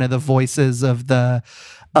get kind of the voices of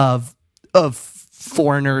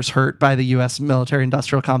foreigners hurt by the U.S.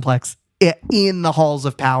 military-industrial complex in the halls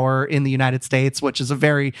of power in the United States, which is a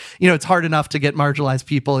very, it's hard enough to get marginalized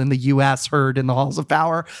people in the U.S. heard in the halls of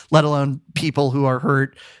power, let alone people who are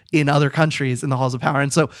hurt in other countries in the halls of power.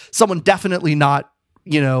 And so someone definitely not,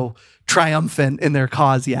 triumphant in their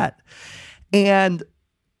cause yet. And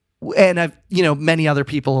I've, many other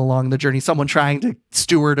people along the journey, someone trying to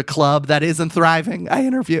steward a club that isn't thriving, I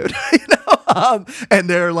interviewed, and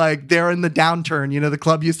they're in the downturn. The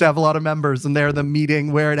club used to have a lot of members, and they're the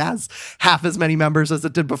meeting where it has half as many members as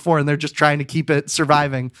it did before, and they're just trying to keep it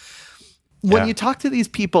surviving. When you talk to these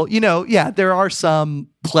people, there are some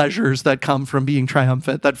pleasures that come from being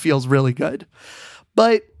triumphant that feels really good.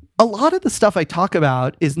 But a lot of the stuff I talk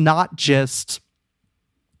about is not just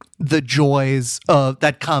the joys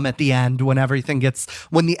that come at the end when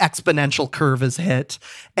when the exponential curve is hit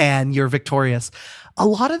and you're victorious. A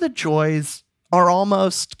lot of the joys are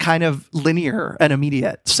almost kind of linear and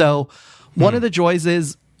immediate. So one of the joys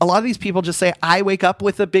is a lot of these people just say, I wake up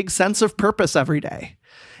with a big sense of purpose every day.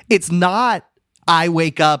 It's not, I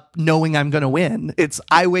wake up knowing I'm going to win. It's,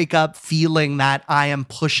 I wake up feeling that I am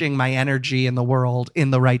pushing my energy in the world in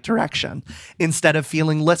the right direction instead of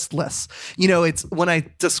feeling listless. It's when I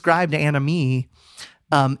described Anomie,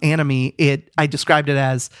 I described it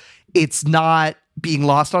as, it's not being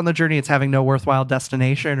lost on the journey, it's having no worthwhile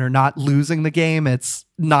destination, or not losing the game, it's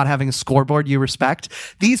not having a scoreboard you respect.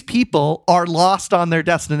 These people are lost on their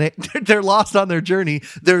destination. They're lost on their journey.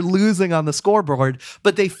 They're losing on the scoreboard,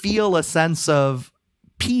 but they feel a sense of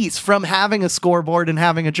peace from having a scoreboard and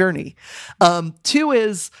having a journey. Two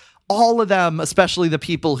is all of them, especially the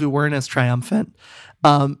people who weren't as triumphant,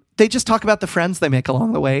 they just talk about the friends they make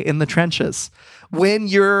along the way in the trenches. When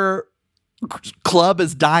your club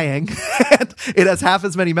is dying and it has half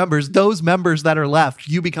as many members, those members that are left,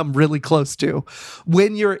 you become really close to.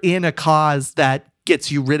 When you're in a cause that gets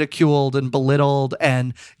you ridiculed and belittled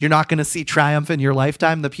and you're not going to see triumph in your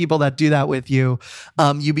lifetime, the people that do that with you,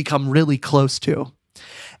 you become really close to.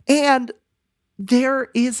 And there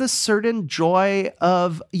is a certain joy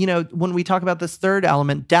of, when we talk about this third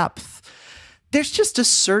element, depth, there's just a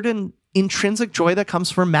certain intrinsic joy that comes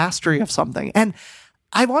from mastery of something. And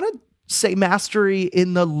I want to say mastery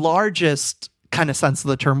in the largest kind of sense of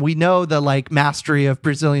the term. We know the mastery of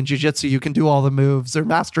Brazilian jiu-jitsu, you can do all the moves, or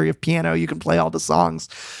mastery of piano, you can play all the songs.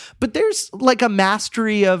 But there's a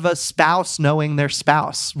mastery of a spouse knowing their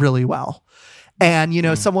spouse really well. And,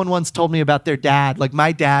 someone once told me about their dad.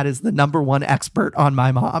 My dad is the number one expert on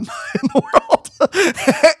my mom in the world.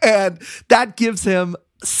 And that gives him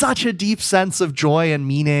such a deep sense of joy and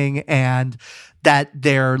meaning, and that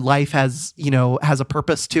their life has a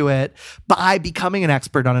purpose to it by becoming an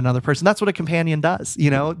expert on another person. That's what a companion does.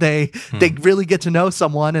 They really get to know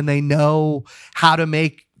someone, and they know how to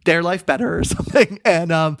make their life better or something. And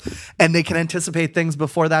they can anticipate things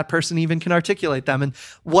before that person even can articulate them. And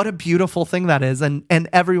what a beautiful thing that is. And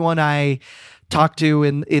everyone I talk to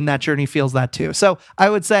in that journey feels that too. So I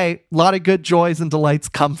would say a lot of good joys and delights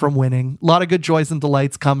come from winning. A lot of good joys and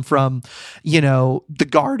delights come from, the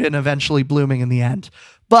garden eventually blooming in the end.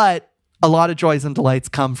 But a lot of joys and delights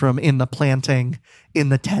come from in the planting, in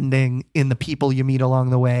the tending, in the people you meet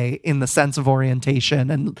along the way, in the sense of orientation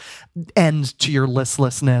and end to your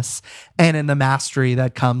listlessness, and in the mastery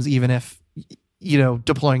that comes even if,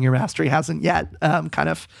 deploying your mastery hasn't yet kind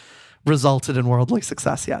of resulted in worldly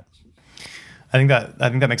success yet. I think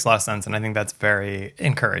that makes a lot of sense, and I think that's very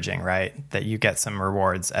encouraging, right? That you get some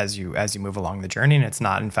rewards as you move along the journey, and it's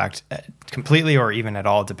not, in fact, completely or even at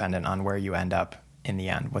all dependent on where you end up in the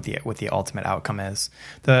end, what the ultimate outcome is.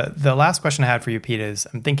 The last question I had for you, Pete, is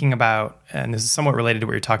I'm thinking about, and this is somewhat related to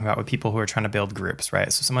what you're talking about with people who are trying to build groups,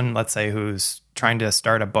 right? So someone, let's say, who's trying to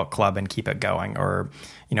start a book club and keep it going, or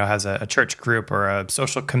has a church group or a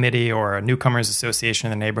social committee or a newcomers association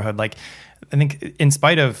in the neighborhood. I think in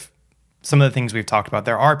spite of some of the things we've talked about,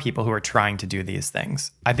 there are people who are trying to do these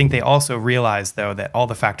things. I think they also realize, though, that all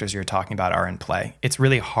the factors you're talking about are in play. It's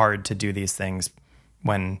really hard to do these things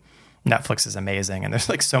when Netflix is amazing and there's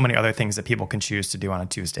so many other things that people can choose to do on a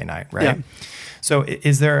Tuesday night, right? Yeah. So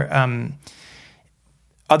is there,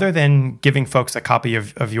 other than giving folks a copy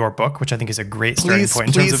of your book, which I think is a great starting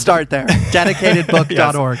point. Please start there.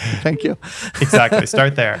 Dedicatedbook.org. Yes. Thank you. Exactly.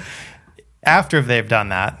 Start there. After they've done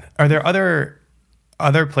that, are there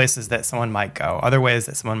other places that someone might go, other ways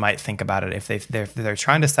that someone might think about it if they're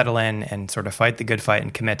trying to settle in and sort of fight the good fight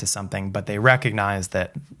and commit to something, but they recognize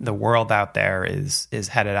that the world out there is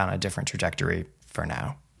headed on a different trajectory for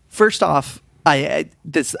now? First off, I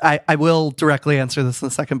will directly answer this in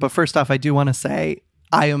a second, but first off, I do want to say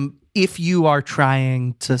if you are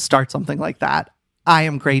trying to start something like that, I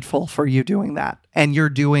am grateful for you doing that. And you're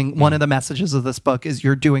doing, one of the messages of this book is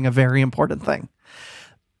you're doing a very important thing.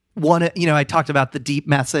 I talked about the deep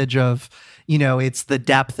message of, it's the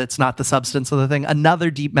depth, it's not the substance of the thing.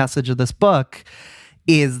 Another deep message of this book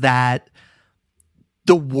is that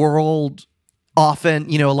the world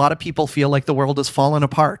often, a lot of people feel like the world has fallen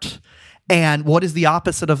apart. And what is the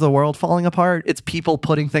opposite of the world falling apart? It's people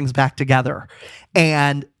putting things back together.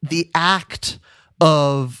 And the act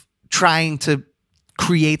of trying to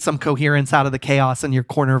create some coherence out of the chaos in your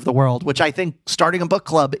corner of the world, which I think starting a book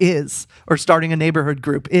club is, or starting a neighborhood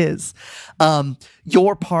group is,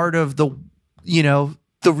 you're part of the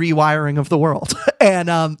rewiring of the world.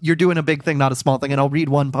 And you're doing a big thing, not a small thing. And I'll read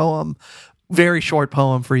one poem, very short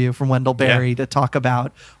poem for you from Wendell Berry to talk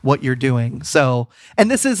about what you're doing. So,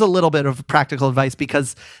 and this is a little bit of practical advice,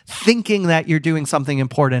 because thinking that you're doing something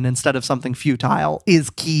important instead of something futile is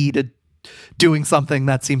key to doing something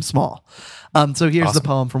that seems small. So here's the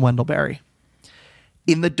poem from Wendell Berry.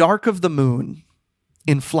 In the dark of the moon,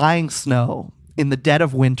 in flying snow, in the dead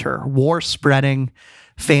of winter, war spreading,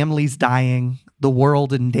 families dying, the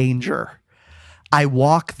world in danger, I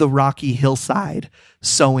walk the rocky hillside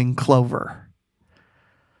sowing clover.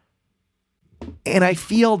 And I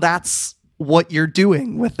feel that's what you're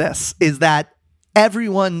doing with this, is that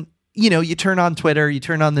everyone, you turn on Twitter, you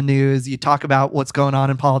turn on the news, you talk about what's going on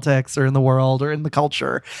in politics or in the world or in the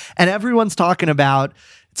culture, and everyone's talking about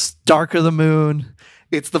it's dark of the moon,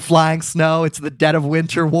 it's the flying snow, it's the dead of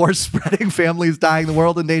winter, war spreading, families dying, the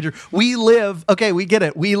world in danger. We get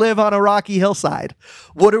it. We live on a rocky hillside.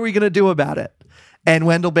 What are we going to do about it? And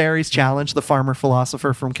Wendell Berry's challenge, the farmer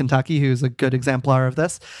philosopher from Kentucky, who's a good exemplar of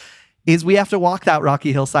this, is we have to walk that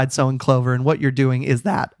rocky hillside sowing clover, and what you're doing is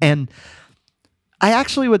that. And I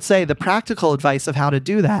actually would say the practical advice of how to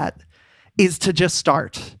do that is to just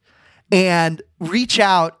start and reach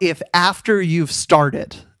out. If after you've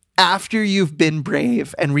started, after you've been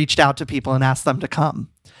brave and reached out to people and asked them to come,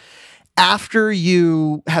 after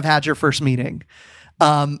you have had your first meeting,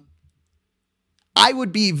 I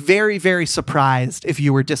would be very, very surprised if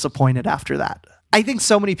you were disappointed after that. I think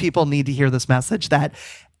so many people need to hear this message that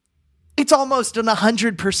it's almost an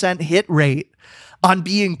 100% hit rate on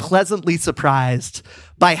being pleasantly surprised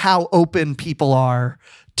by how open people are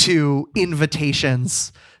to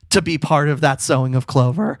invitations to be part of that sowing of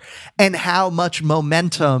clover, and how much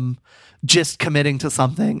momentum just committing to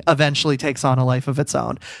something eventually takes on a life of its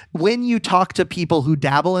own. When you talk to people who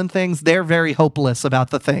dabble in things, they're very hopeless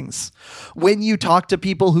about the things. When you talk to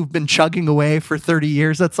people who've been chugging away for 30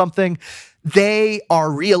 years at something, they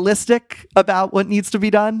are realistic about what needs to be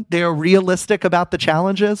done. They're realistic about the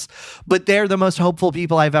challenges, but they're the most hopeful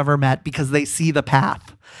people I've ever met because they see the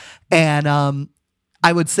path. And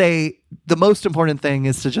I would say the most important thing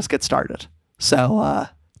is to just get started. So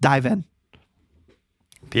dive in.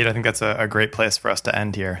 Pete, I think that's a great place for us to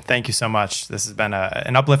end here. Thank you so much. This has been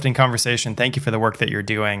an uplifting conversation. Thank you for the work that you're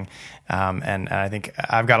doing. And I think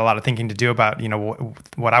I've got a lot of thinking to do about,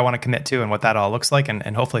 what I want to commit to and what that all looks like.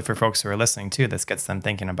 And hopefully for folks who are listening too, this gets them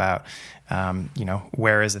thinking about,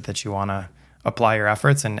 where is it that you want to apply your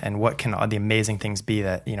efforts, and what can all the amazing things be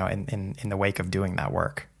that, in the wake of doing that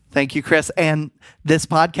work. Thank you, Chris. And this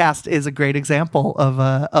podcast is a great example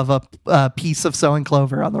of a piece of sowing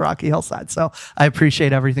clover on the rocky hillside. So I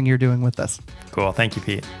appreciate everything you're doing with this. Cool. Thank you,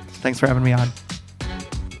 Pete. Thanks for having me on.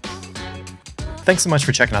 Thanks so much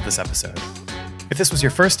for checking out this episode. If this was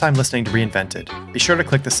your first time listening to Reinvented, be sure to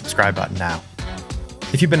click the subscribe button now.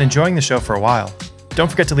 If you've been enjoying the show for a while,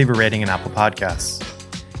 don't forget to leave a rating in Apple Podcasts.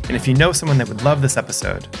 And if you know someone that would love this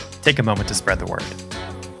episode, take a moment to spread the word.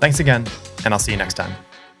 Thanks again, and I'll see you next time.